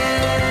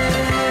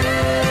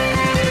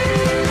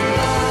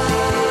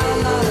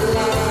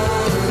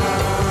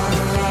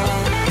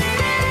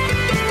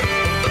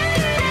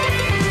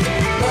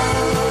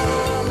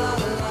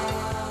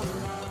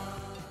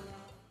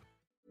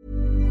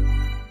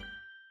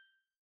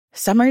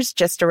 Summer's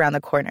just around the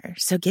corner,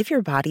 so give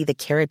your body the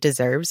care it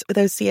deserves with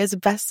Osea's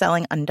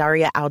best-selling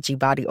Undaria Algae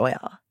Body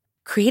Oil.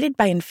 Created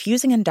by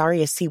infusing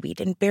Undaria seaweed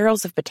in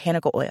barrels of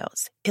botanical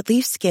oils, it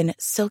leaves skin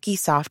silky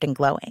soft and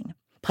glowing.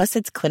 Plus,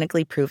 it's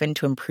clinically proven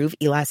to improve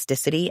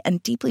elasticity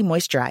and deeply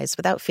moisturize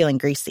without feeling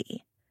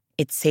greasy.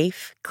 It's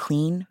safe,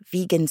 clean,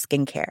 vegan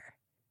skincare.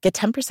 Get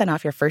 10%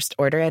 off your first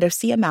order at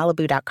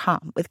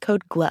OseaMalibu.com with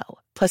code GLOW,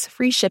 plus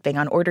free shipping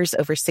on orders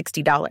over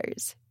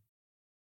 $60.